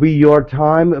 It will be your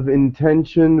time of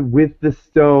intention with the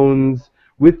stones,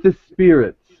 with the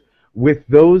spirits, with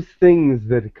those things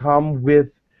that come with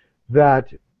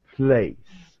that place,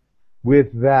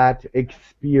 with that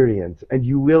experience. And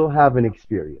you will have an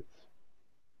experience.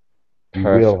 You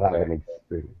will have an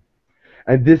experience.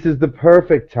 And this is the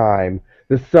perfect time.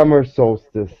 The summer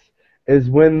solstice is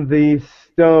when the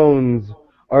stones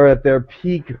are at their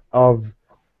peak of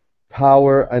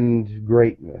power and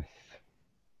greatness.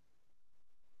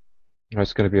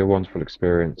 It's going to be a wonderful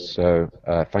experience. So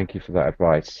thank you for that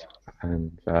advice,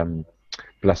 and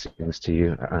blessings to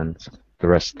you and the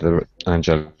rest of the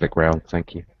angelic realm.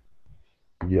 Thank you.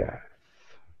 Yeah.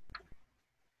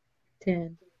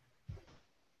 10.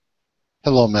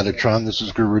 Hello, Metatron. This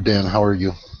is Guru Dan. How are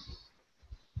you?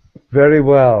 Very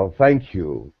well, thank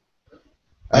you.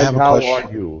 I have a how question.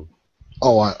 are you?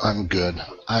 Oh, I'm good.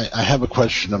 I have a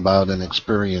question about an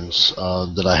experience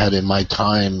that I had in my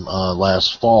time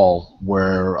last fall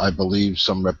where I believe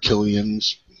some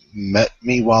reptilians met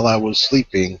me while I was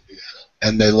sleeping,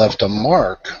 and they left a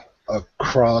mark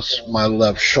across my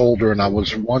left shoulder, and I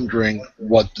was wondering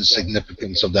what the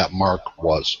significance of that mark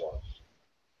was.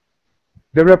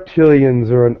 The reptilians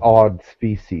are an odd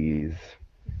species,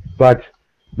 but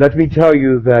let me tell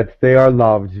you that they are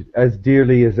loved as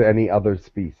dearly as any other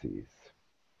species.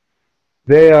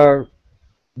 They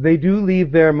do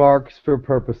leave their marks for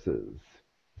purposes.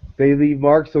 They leave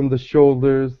marks on the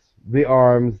shoulders, the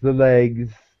arms, the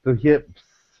legs, the hips,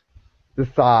 the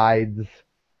sides,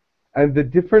 and the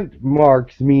different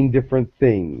marks mean different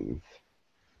things.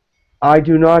 I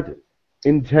do not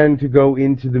intend to go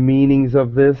into the meanings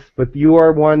of this, but you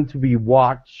are one to be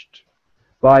watched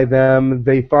by them.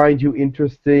 They find you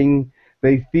interesting.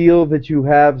 They feel that you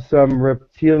have some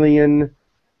reptilian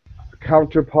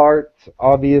counterparts,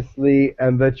 obviously,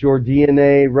 and that your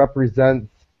DNA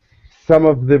represents some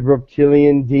of the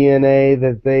reptilian DNA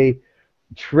that they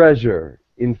treasure.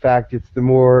 In fact, it's the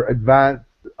more advanced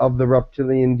of the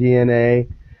reptilian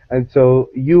DNA, and so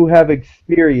you have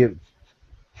experienced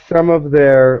some of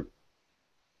their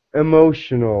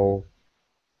emotional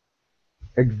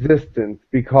existence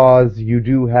because you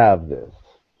do have this.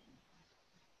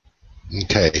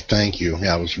 Okay, thank you.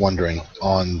 Yeah, I was wondering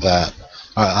on that.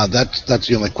 That's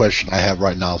the only question I have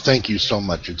right now. Thank you so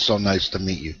much. It's so nice to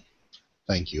meet you.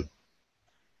 Thank you.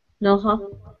 𝗪𝗓.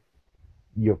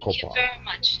 Thank you very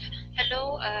much.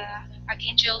 Hello,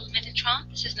 Archangel Metatron.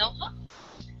 This is 𝗪𝗓.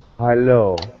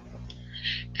 Hello.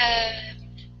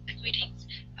 Greetings.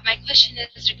 My question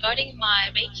is regarding my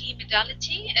Reiki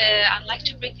modality. I'd like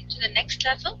to bring it to the next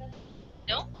level.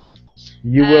 No?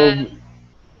 You will.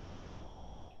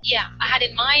 Yeah, I had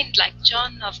in mind like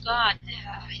John of God,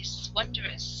 his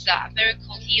wondrous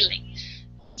miracle healing,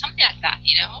 something like that,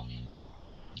 you know,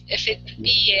 if it could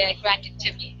be granted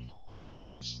to me.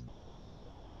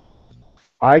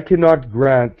 I cannot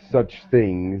grant such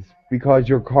things because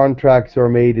your contracts are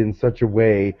made in such a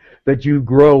way that you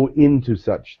grow into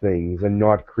such things and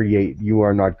not create. You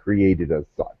are not created as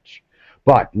such.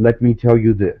 But let me tell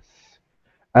you this.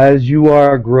 As you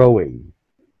are growing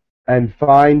and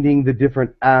finding the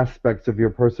different aspects of your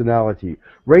personality,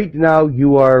 right now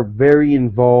you are very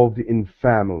involved in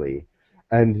family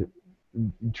and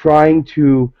trying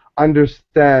to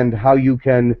understand how you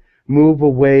can move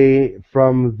away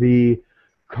from the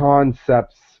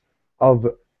concepts of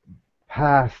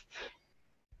past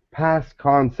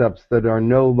concepts that are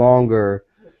no longer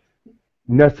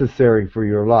necessary for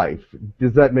your life.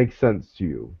 Does that make sense to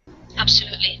you?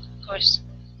 Absolutely, of course.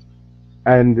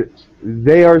 And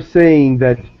they are saying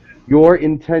that your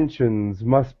intentions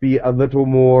must be a little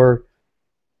more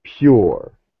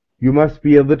pure. You must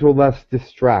be a little less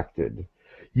distracted.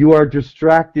 You are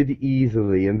distracted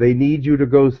easily, and they need you to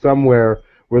go somewhere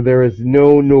where there is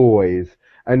no noise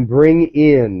and bring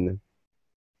in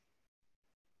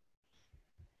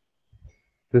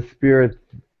the spirit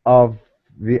of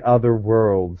the other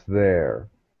worlds there.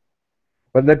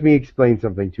 But let me explain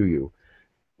something to you.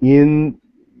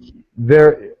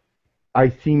 I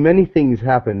see many things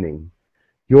happening.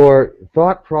 Your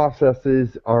thought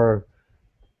processes are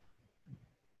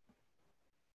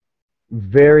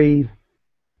very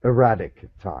erratic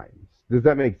at times. Does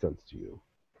that make sense to you?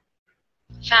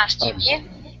 Fast, you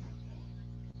mean?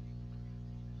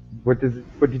 What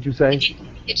did you say? Did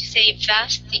you say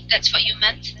fast? That's what you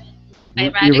meant?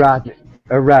 Erratic?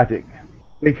 Erratic.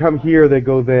 They come here, they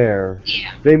go there.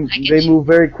 Yeah, they move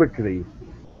very quickly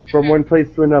from one place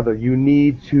to another. You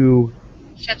need to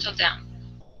settle down.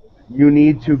 You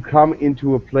need to come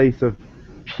into a place of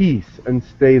peace and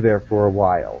stay there for a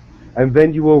while. And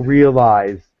then you will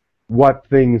realize what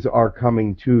things are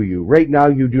coming to you. Right now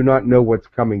you do not know what's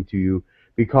coming to you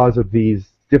because of these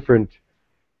different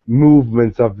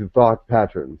movements of the thought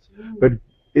patterns. But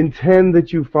intend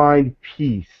that you find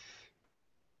peace.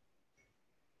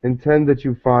 Intend that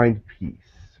you find peace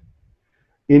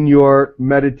in your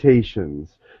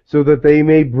meditations so that they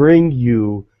may bring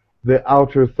you the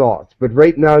outer thoughts. But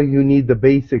right now you need the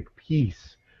basic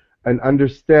peace and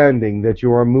understanding that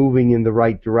you are moving in the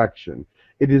right direction.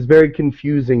 It is very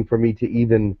confusing for me to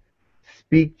even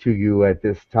speak to you at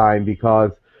this time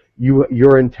because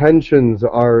your intentions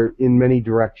are in many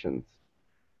directions.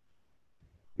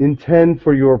 Intend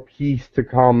for your peace to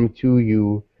come to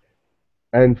you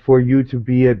and for you to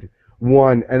be at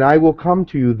one. And I will come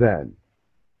to you then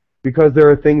because there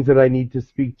are things that I need to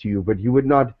speak to you, but you would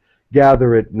not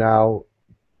gather it now.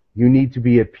 You need to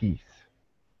be at peace.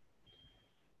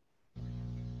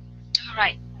 All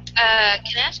right.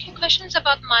 Can I ask you questions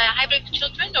about my hybrid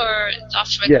children, or it's off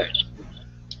Yes. record?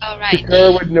 All right.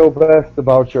 Tekkrr would know best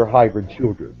about your hybrid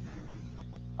children.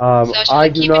 So shall I I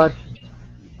do keep not. it?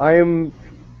 I am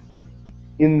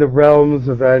in the realms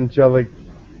of angelic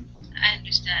I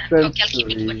understand. Okay, I'll keep it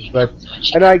when sensory, he but comes, when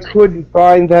she and I comes in. could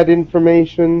find that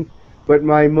information, but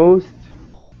my most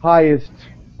highest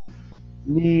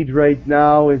need right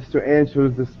now is to answer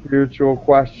the spiritual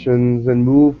questions and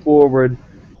move forward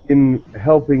in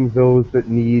helping those that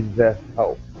need that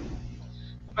help.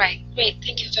 Right. Great.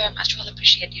 Thank you very much. We'll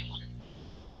appreciate you.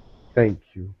 Thank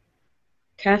you.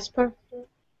 Casper?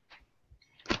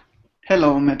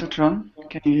 Hello, Metatron.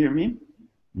 Can you hear me?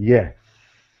 Yes,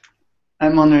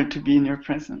 I'm honored to be in your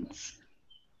presence.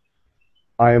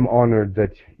 I am honored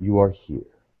that you are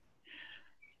here.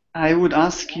 I would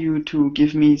ask you to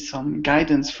give me some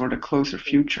guidance for the closer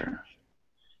future.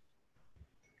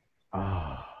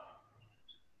 Ah.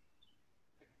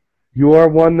 You are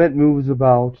one that moves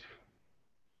about.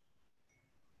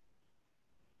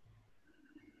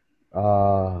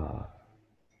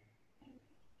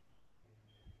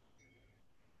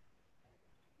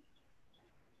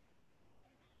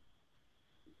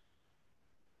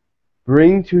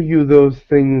 Bring to you those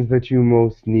things that you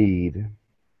most need.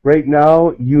 Right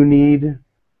now, you need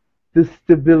the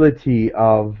stability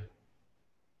of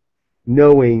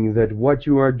knowing that what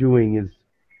you are doing is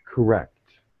correct.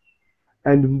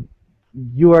 And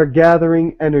you are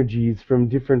gathering energies from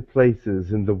different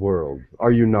places in the world,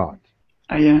 are you not?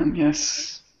 I am,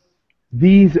 yes.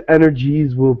 These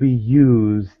energies will be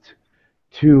used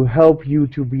to help you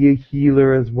to be a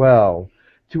healer as well,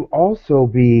 to also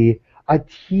be a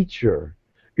teacher,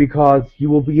 because you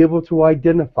will be able to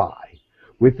identify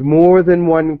with more than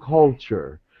one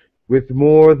culture, with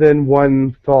more than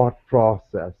one thought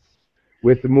process,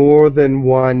 with more than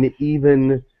one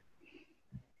even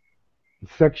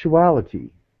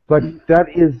sexuality. But that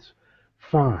is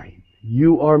fine.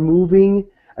 You are moving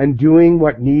and doing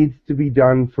what needs to be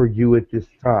done for you at this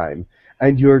time.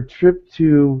 And your trip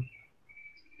to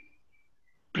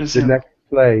Brazil. the next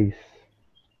place,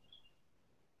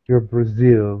 your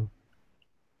Brazil.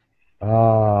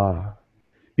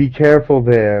 Be careful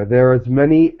there. There is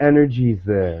many energies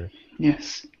there.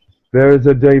 Yes. There is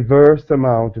a diverse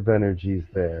amount of energies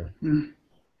there.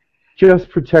 Just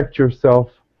protect yourself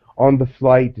on the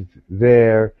flight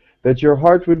there, that your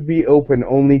heart would be open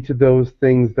only to those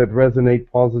things that resonate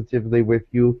positively with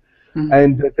you,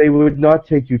 and that they would not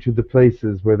take you to the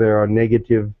places where there are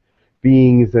negative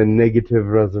beings and negative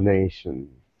resonations.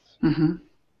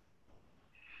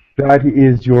 That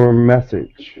is your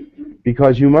message,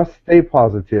 because you must stay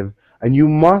positive, and you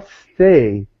must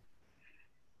stay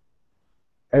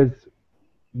as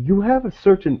you have a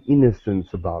certain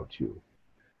innocence about you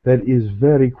that is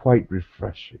very quite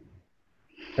refreshing.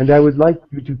 And I would like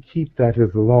you to keep that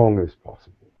as long as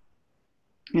possible.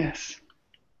 Yes.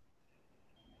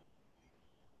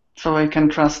 So I can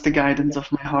trust the guidance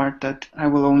of my heart that I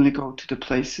will only go to the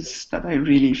places that I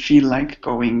really feel like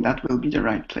going. That will be the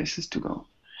right places to go.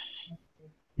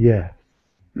 Yes.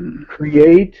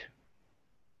 Create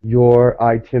your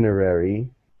itinerary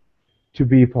to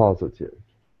be positive.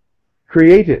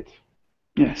 Create it.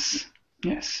 Yes.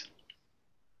 Yes.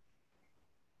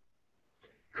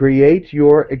 Create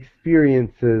your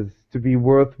experiences to be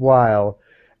worthwhile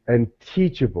and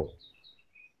teachable.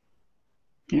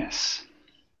 Yes.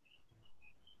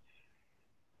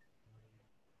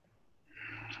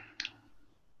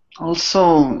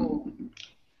 Also,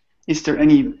 is there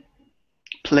any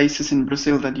places in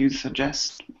Brazil that you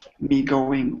suggest me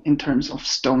going in terms of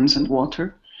stones and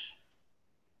water?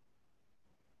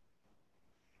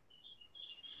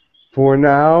 For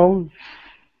now,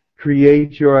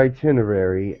 create your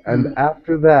itinerary, and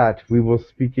after that we will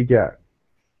speak again.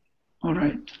 All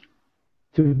right.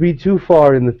 To be too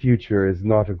far in the future is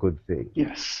not a good thing.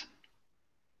 Yes.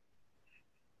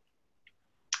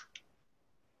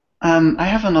 I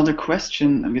have another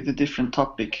question with a different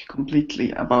topic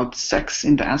completely about sex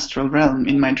in the astral realm.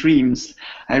 In my dreams,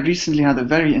 I recently had a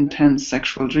very intense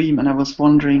sexual dream, and I was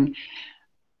wondering,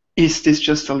 is this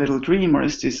just a little dream, or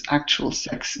is this actual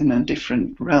sex in a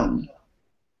different realm?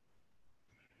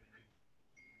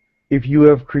 If you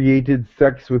have created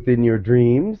sex within your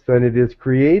dreams, then it is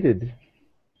created.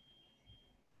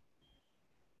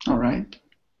 All right.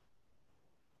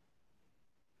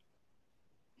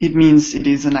 It means it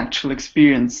is an actual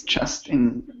experience just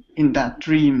in that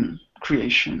dream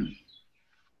creation.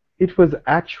 It was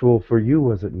actual for you,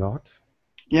 was it not?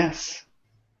 Yes.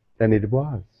 Then it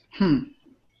was.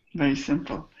 Very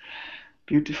simple.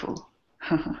 Beautiful.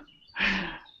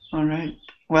 All right.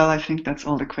 Well, I think that's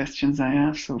all the questions I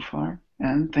have so far.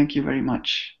 And thank you very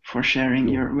much for sharing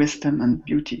your wisdom and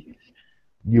beauty.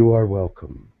 You are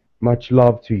welcome. Much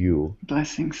love to you.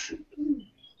 Blessings.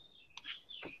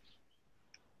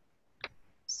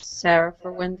 Sarah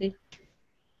for Wendy.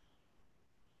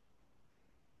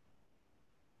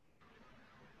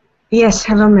 Yes,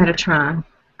 hello Metatron.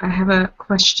 I have a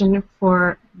question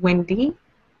for Wendy.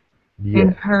 Yes.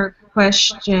 And her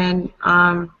question,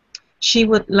 she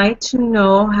would like to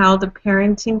know how the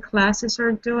parenting classes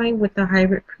are doing with the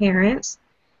hybrid parents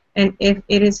and if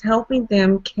it is helping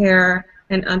them care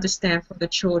and understand for the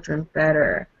children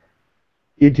better.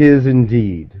 It is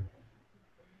indeed.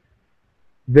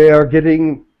 They are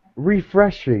getting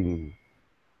refreshing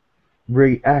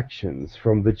reactions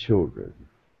from the children.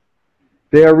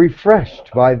 They are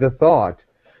refreshed by the thought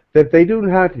that they do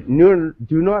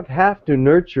not have to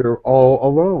nurture all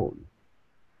alone.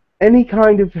 Any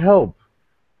kind of help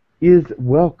is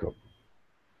welcome.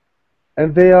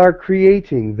 And they are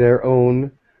creating their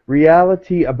own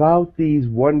reality about these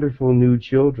wonderful new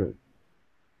children.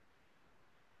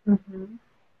 Mm-hmm.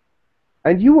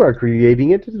 And you are creating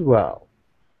it as well.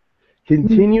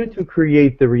 Continue to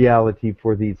create the reality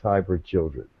for these hybrid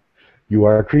children. You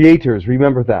are creators,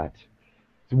 remember that.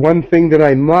 It's one thing that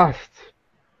I must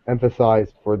emphasize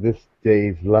for this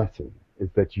day's lesson is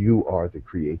that you are the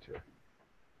creator.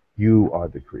 You are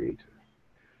the creator.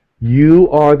 You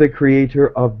are the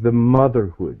creator of the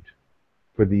motherhood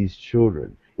for these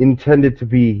children, intended to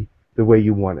be the way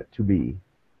you want it to be.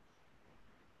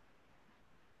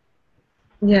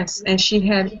 Yes, and she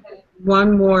had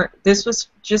one more. This was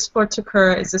just for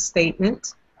Tekkrr as a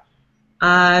statement.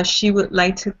 She would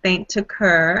like to thank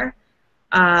Tekkrr.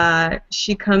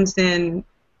 She comes in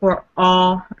for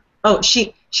all. Oh,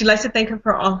 she likes to thank her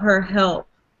for all her help,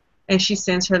 and she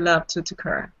sends her love to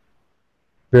Tekkrr.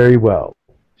 Very well.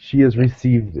 She has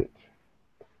received it.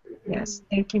 Yes,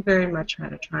 thank you very much,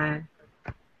 Metatron.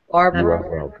 You are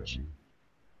welcome.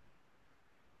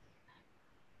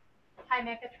 Hi,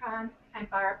 Megatron. I'm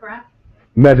Barbara.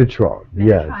 Metatron,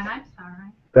 yes. Megatron, I'm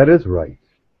sorry. That is right.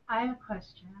 I have a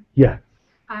question. Yes.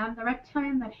 The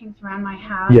reptilian that hangs around my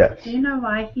house, Yes. do you know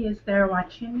why he is there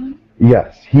watching me?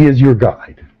 Yes, he is your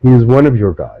guide. He is one of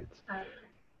your guides.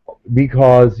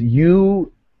 Because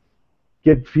you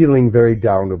get feeling very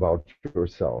down about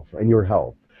yourself and your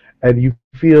health, and you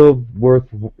feel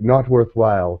not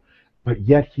worthwhile, but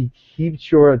yet he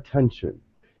keeps your attention.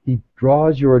 He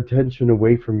draws your attention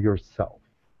away from yourself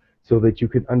so that you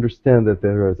can understand that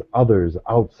there is others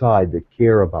outside that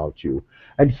care about you,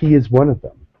 and he is one of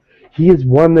them. He is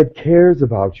one that cares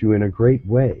about you in a great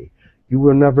way. You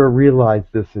will never realize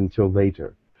this until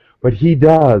later. But he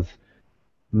does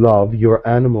love your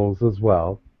animals as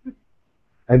well,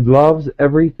 and loves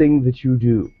everything that you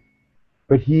do.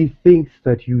 But he thinks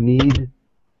that you need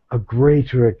a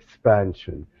greater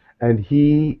expansion, and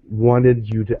he wanted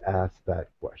you to ask that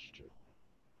question.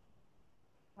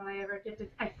 Will I ever get to?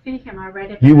 I see him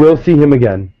already. You will see him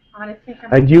again, I want to see him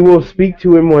and you will speak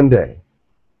to him one day.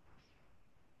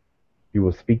 You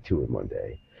will speak to him one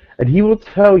day, and he will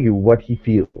tell you what he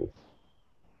feels.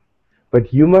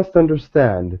 But you must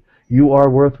understand, you are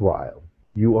worthwhile.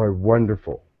 You are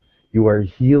wonderful. You are a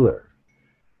healer.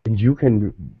 And you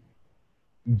can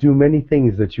do many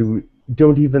things that you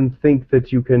don't even think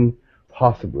that you can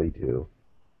possibly do.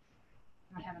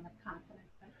 I don't have enough confidence.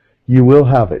 You will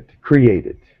have it. Create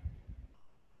it.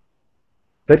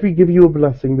 Let me give you a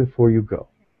blessing before you go.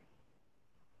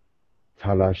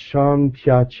 Talasham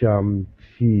Pyacham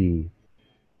Fi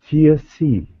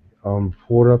Tiasi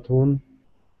Foraton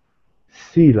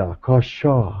Sila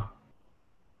Kasha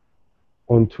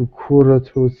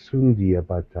Ontukurato Sundia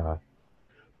Bata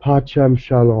Pacham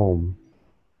Shalom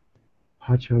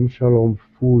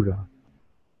Fura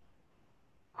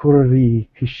Kurari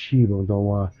Kishimo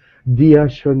Dawa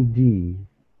Diashandi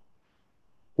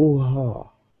Oha.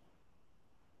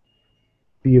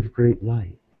 Be of great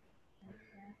light.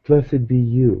 Blessed be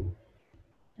you.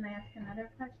 Can I ask another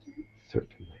question?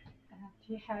 Certainly.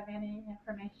 Do you have any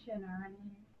information or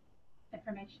any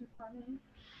information for me?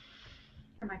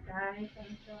 For my guides,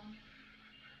 angel?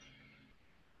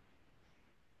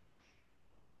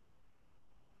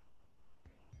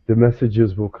 The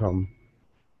messages will come.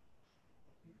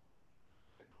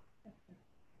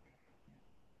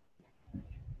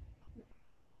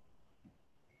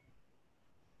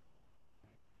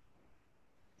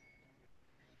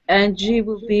 Angie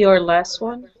will be our last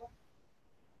one.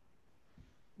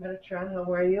 Metatron, how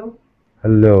are you?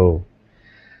 Hello.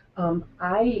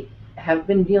 I have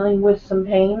been dealing with some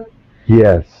pain.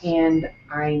 Yes. And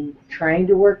I'm trying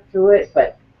to work through it,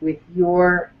 but with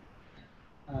your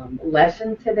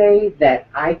lesson today, that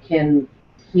I can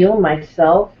heal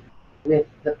myself with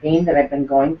the pain that I've been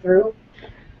going through?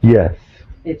 Yes.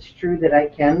 It's true that I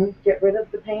can get rid of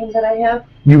the pain that I have?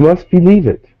 You must believe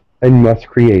it, and you must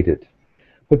create it.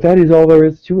 But that is all there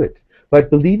is to it. But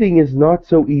believing is not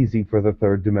so easy for the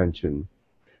third dimension.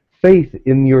 Faith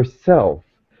in yourself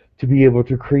to be able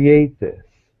to create this.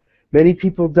 Many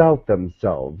people doubt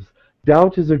themselves.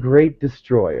 Doubt is a great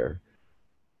destroyer.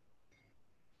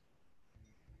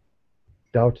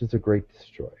 Doubt is a great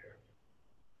destroyer.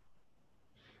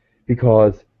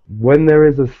 Because when there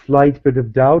is a slight bit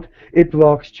of doubt, it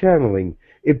blocks channeling,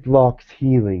 it blocks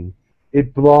healing,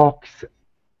 it blocks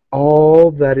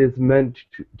all that is meant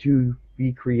to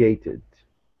be created.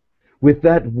 With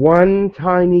that one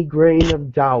tiny grain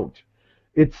of doubt,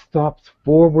 it stops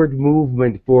forward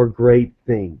movement for great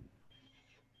things.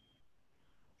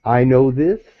 I know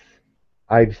this.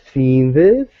 I've seen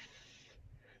this.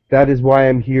 That is why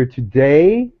I'm here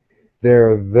today.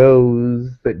 There are those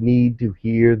that need to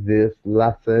hear this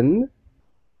lesson.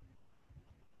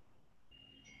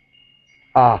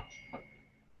 But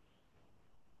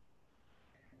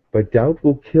doubt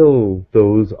will kill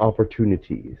those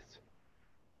opportunities.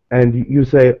 And you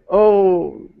say,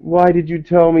 oh, why did you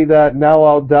tell me that? Now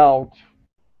I'll doubt.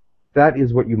 That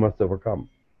is what you must overcome.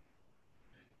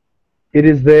 It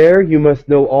is there. You must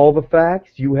know all the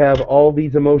facts. You have all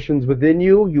these emotions within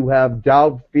you. You have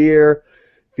doubt, fear.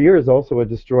 Fear is also a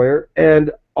destroyer. And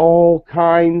all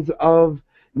kinds of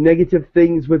negative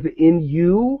things within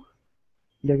you.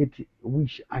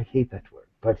 I hate that word,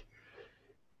 but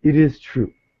it is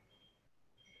true.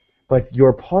 But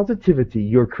your positivity,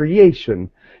 your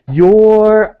creation,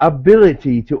 your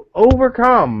ability to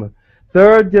overcome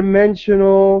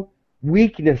third-dimensional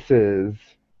weaknesses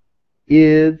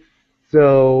is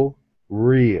so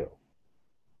real.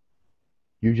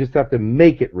 You just have to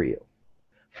make it real.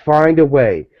 Find a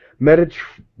way.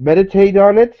 Meditate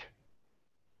on it.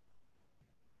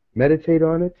 Meditate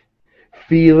on it.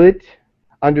 Feel it.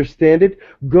 Understand it.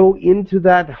 Go into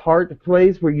that heart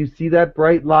place where you see that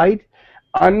bright light.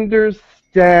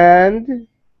 Understand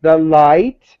the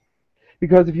light.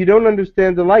 Because if you don't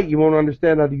understand the light, you won't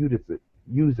understand how to use it.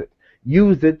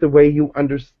 Use it the way you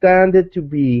understand it to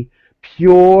be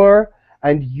pure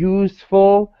and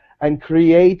useful and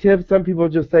creative. Some people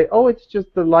just say, oh, it's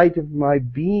just the light of my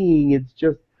being. It's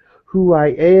just who I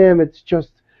am. It's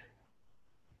just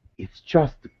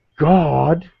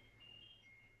God.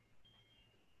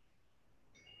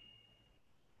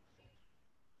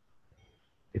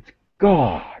 It's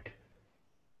God.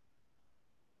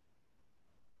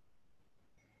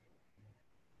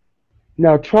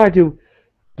 Now try to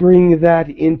bring that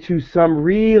into some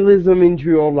realism into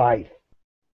your life.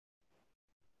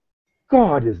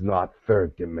 God is not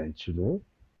third-dimensional.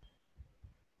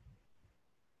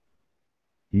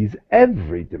 He's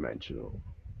every-dimensional.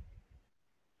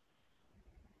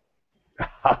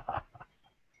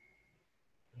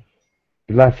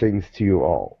 Blessings to you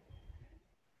all.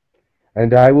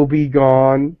 And I will be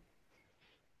gone.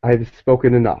 I've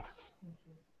spoken enough.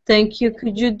 Thank you.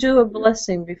 Could you do a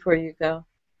blessing before you go?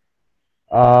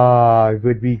 I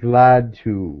would be glad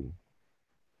to.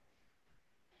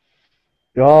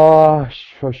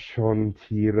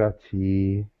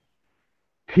 Shoshantirati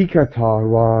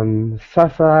Pikataran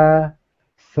Sasa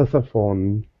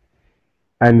Sasafon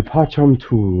and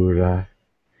Pachamtura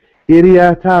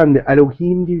Iriatan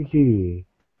Elohim Diki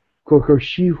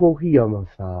Kokoshiho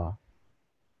Hiyamasa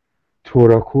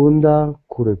Torakunda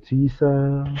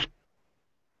Kuratisa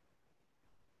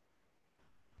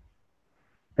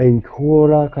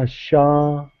Enkora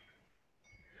Kasha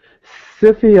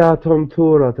Sifiatom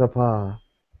Tora Tapa.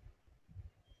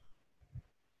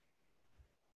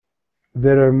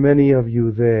 There are many of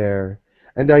you there,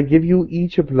 and I give you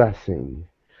each a blessing,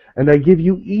 and I give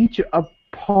you each a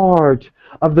part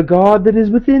of the God that is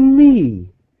within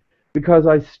me, because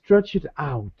I stretch it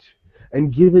out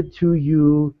and give it to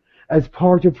you as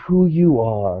part of who you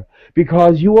are,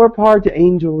 because you are part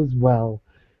angel as well,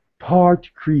 part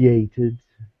created.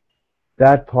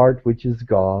 That part which is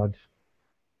God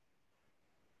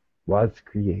was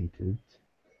created.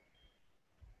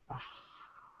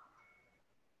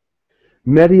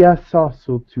 Media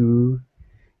Sasotu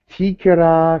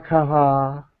Tekkrr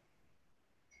Kaha.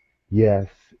 Yes,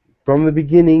 from the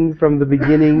beginning,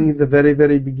 the very,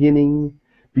 very beginning,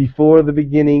 before the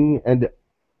beginning, and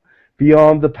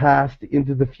beyond the past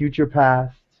into the future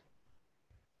past.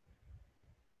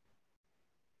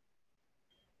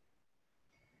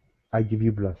 I give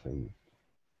you blessings.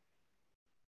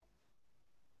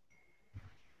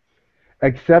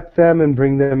 Accept them and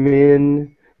bring them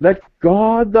in. Let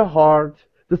God, the heart,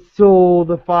 the soul,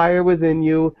 the fire within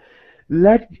you,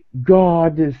 Let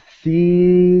God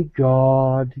see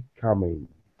God coming.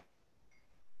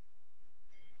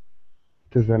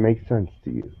 Does that make sense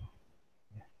to you?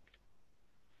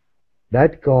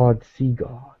 Let God see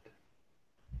God.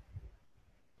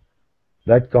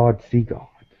 Let God see God.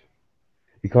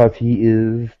 Because he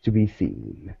is to be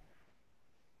seen.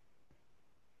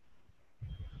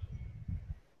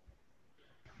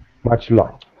 Much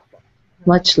love.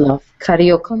 Much love.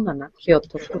 Kariokana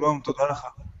Kyoto. שלום, תודה לך.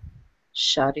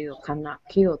 Shariokana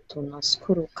Kyoto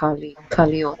Noskuru Kali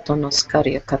Kalioto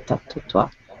Noskaria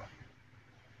Katatutwa.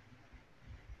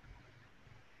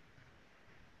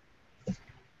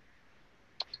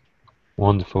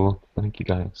 Wonderful. Thank you,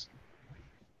 guys.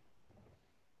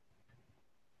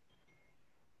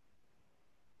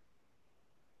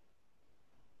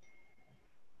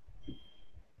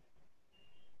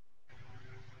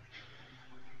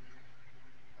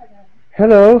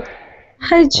 Hello.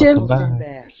 Hi, Jim.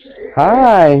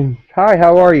 Hi. Hi,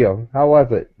 how are you? How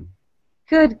was it?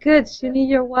 Good, good. You need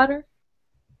your water?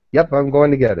 Yep, I'm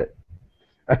going to get it.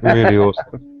 Really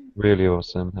awesome. Really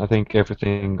awesome. I think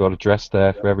everything got addressed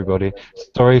there for everybody.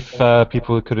 Sorry if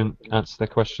people couldn't answer their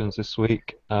questions this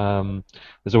week.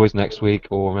 There's always next week,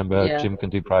 or remember, Yeah. Jim can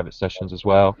do private sessions as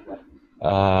well.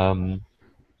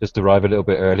 Just arrive a little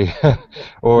bit earlier.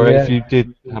 Or Yeah. if you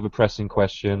did have a pressing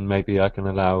question, maybe I can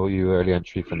allow you early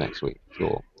entry for next week,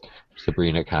 or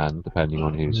Sabrina can, depending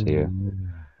on who's here.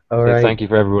 All So right. thank you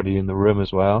for everybody in the room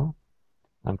as well.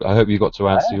 I hope you got to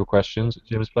answer your questions at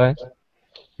Jim's place.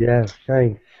 Yes,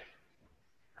 thanks.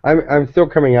 I'm still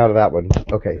coming out of that one.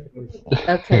 Okay.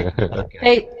 Okay. Okay.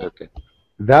 Hey, Okay.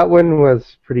 That one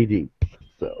was pretty deep.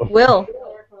 So. Will,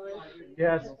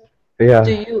 Yes. Yeah.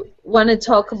 do you want to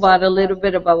talk about a little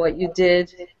bit about what you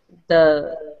did?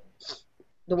 The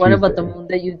one about the Tuesday. moon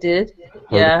that you did?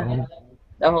 Holy Yeah. fire.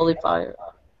 The holy fire.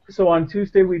 So on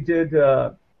Tuesday we did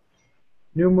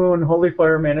New Moon Holy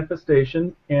Fire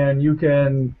Manifestation, and you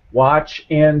can watch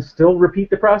and still repeat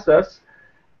the process.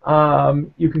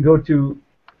 You can go to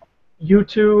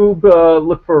YouTube,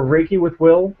 look for Reiki with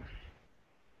Will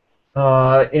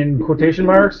in quotation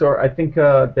marks, or I think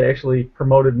they actually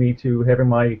promoted me to having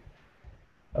my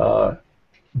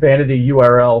vanity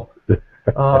URL.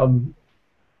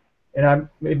 And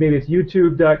maybe it's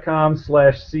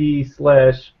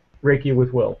youtube.com/c/Reiki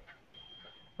with Will.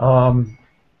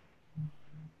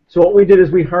 So what we did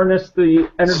is we harnessed the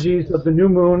energies of the new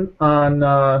moon on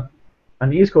the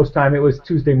East Coast time. It was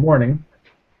Tuesday morning,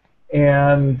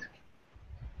 and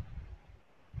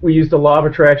we used the law of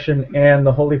attraction and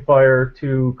the holy fire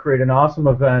to create an awesome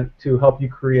event to help you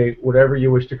create whatever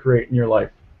you wish to create in your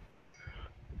life.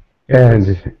 And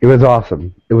it was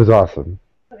awesome. It was awesome.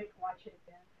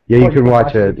 Yeah, you can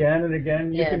watch it again and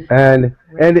again. You can,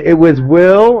 And it was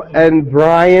Will and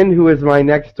Brian, who is my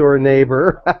next door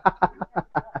neighbor,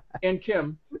 and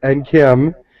Kim. and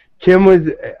Kim. Kim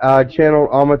was channeled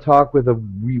Alma Talk with a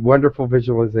wonderful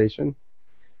visualization.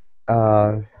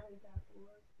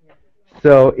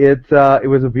 So it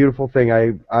was a beautiful thing.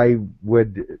 I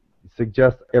would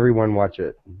suggest everyone watch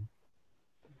it.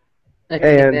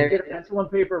 Okay, And get a pencil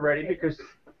and paper ready, because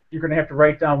you're going to have to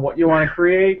write down what you want to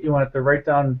create. You want to write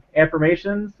down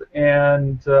affirmations,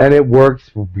 and it works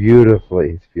beautifully.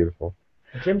 It's beautiful.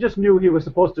 Jim just knew he was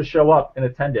supposed to show up and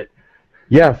attend it.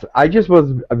 Yes, I just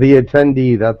was the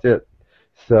attendee. That's it.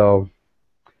 So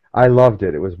I loved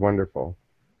it. It was wonderful.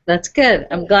 That's good.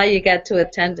 I'm glad you got to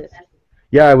attend it.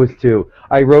 Yeah, I was too.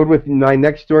 I rode with my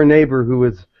next door neighbor, who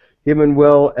was him and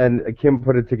Will and Kim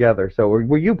put it together. So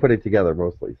well, you put it together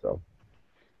mostly. So,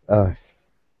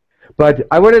 but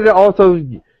I wanted to also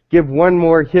give one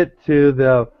more hit to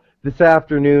this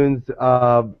afternoon's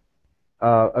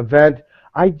event.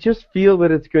 I just feel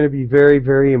that it's going to be very,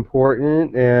 very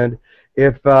important, and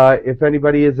if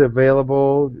anybody is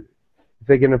available, if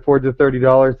they can afford the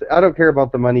 $30, I don't care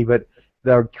about the money, but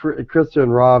the Krista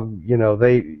and Rob,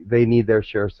 they need their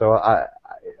share. So I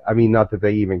mean, not that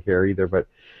they even care either, but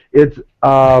it's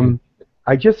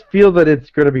I just feel that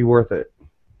it's going to be worth it.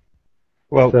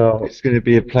 Well, it's going to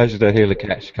be a pleasure to hear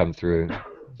Lakesh come through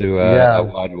to a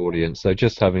wide audience. So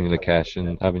just having Lakesh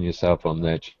and having yourself on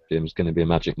there, Jim, is going to be a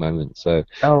magic moment. So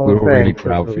we're all really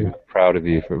proud of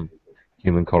you from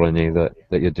Human Colony that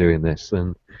you're doing this,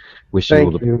 and wish you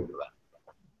all the best.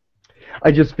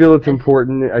 I just feel it's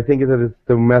important. I think that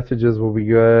the messages will be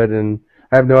good, and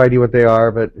I have no idea what they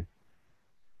are, but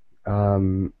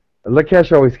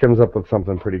Lakesh always comes up with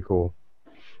something pretty cool.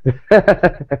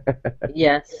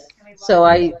 Yes. So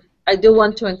I do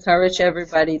want to encourage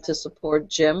everybody to support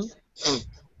Jim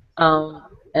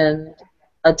and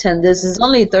attend. This is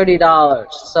only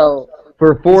 $30, so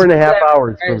for 4.5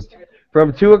 hours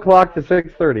From 2 o'clock to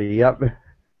 6:30. Yep.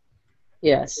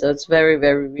 Yes, so it's very,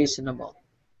 very reasonable.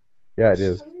 Yeah, it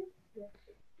is.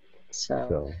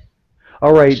 So.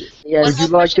 All right. Yes. Would you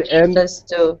like to end?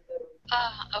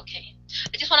 Okay.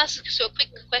 I just want to ask you a quick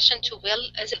question to Will.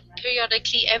 Is it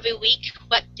periodically every week?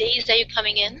 What days are you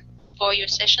coming in for your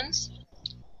sessions?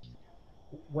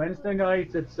 Wednesday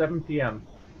nights at 7 p.m.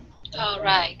 All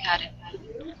right, got it.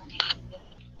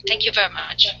 Thank you very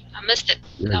much. I missed it.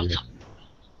 Yeah.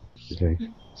 Okay.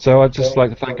 So I'd just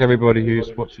like to thank everybody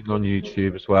who's watching on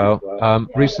YouTube as well.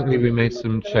 Recently we made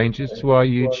some changes to our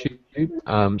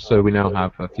YouTube, so we now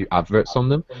have a few adverts on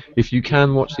them. If you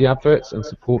can watch the adverts and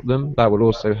support them, that will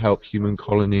also help Human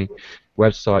Colony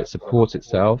website support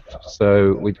itself.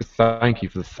 So we thank you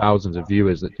for the thousands of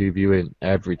viewers that do view in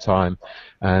every time.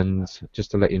 And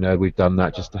just to let you know, we've done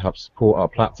that just to help support our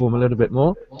platform a little bit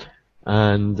more.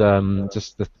 And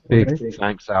just the big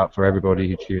thanks out for everybody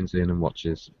who tunes in and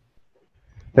watches.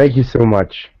 Thank you so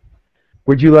much.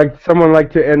 Would you like someone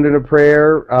like to end in a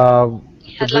prayer?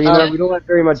 Sabrina, we don't have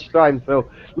very much time, so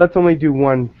let's only do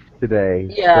one today.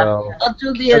 Yeah, so, I'll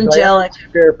do the angelic.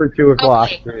 Prepare for 2 o'clock.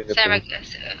 Okay,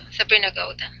 Sabrina,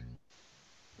 go then.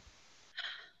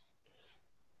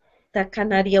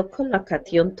 Takanario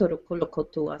kolakation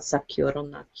torukulokotua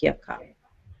sakiorona kiaka.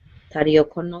 Tario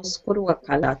konoskurua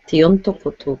kalation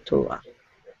tokututua.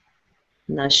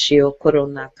 Nashio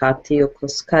corona katio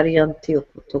koskariantio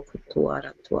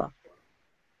kutokutuaratua.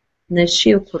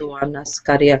 Neshio kuruana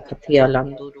skaria katia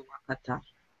landuru wakata.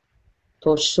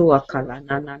 Toshua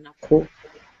kalananaku.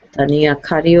 Tania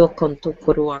kario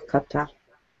kontukurua kata.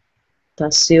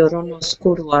 Tasioronos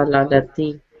kurua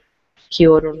lalati.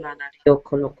 Kioronario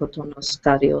kolokotonos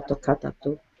kario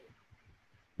tokatatu.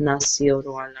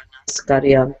 Nasiorua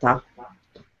skarianta.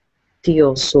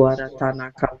 Tio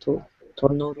suaratana katu.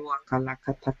 Tonorua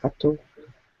kalakatakatu,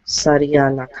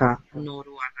 sarialaka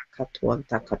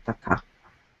norualakatuantakataka.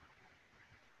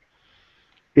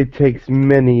 It takes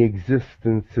many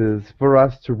existences for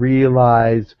us to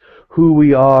realize who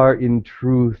we are in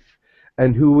truth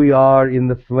and who we are in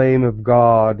the flame of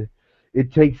God.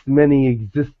 It takes many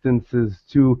existences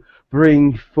to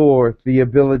bring forth the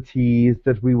abilities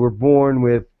that we were born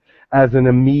with as an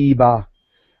amoeba.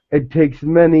 It takes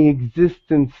many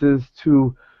existences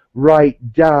to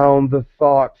write down the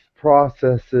thought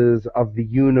processes of the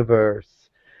universe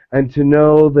and to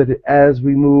know that as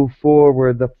we move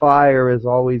forward, the fire is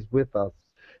always with us.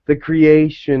 The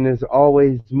creation is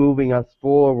always moving us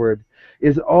forward,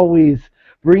 is always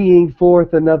bringing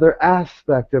forth another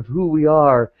aspect of who we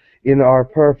are in our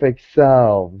perfect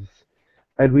selves.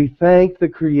 And we thank the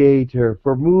Creator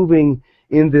for moving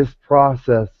in this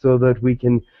process so that we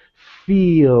can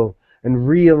feel and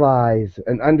realize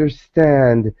and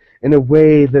understand in a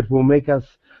way that will make us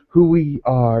who we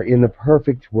are in a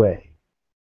perfect way.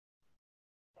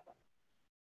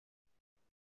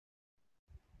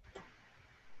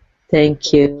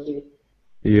 Thank you.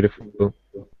 Beautiful.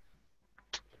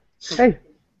 Hey.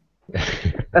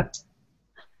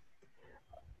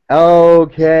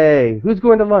 Okay. Who's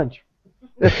going to lunch?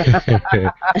 Okay.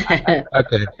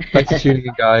 Thanks for tuning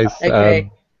in, guys.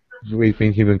 Okay. We've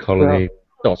been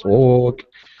humancolony.org,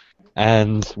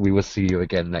 and we will see you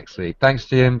again next week. Thanks,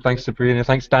 Jim. Thanks, Sabrina.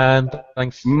 Thanks, Dan.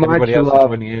 Thanks, everybody else for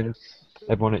joining in.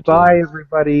 Everyone at Bye,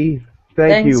 everybody.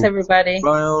 Thank you. Thanks, everybody.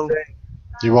 Bye.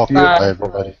 You're welcome. Bye. Bye,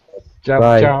 everybody. Ciao,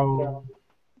 Bye. ciao.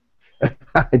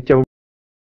 Ciao.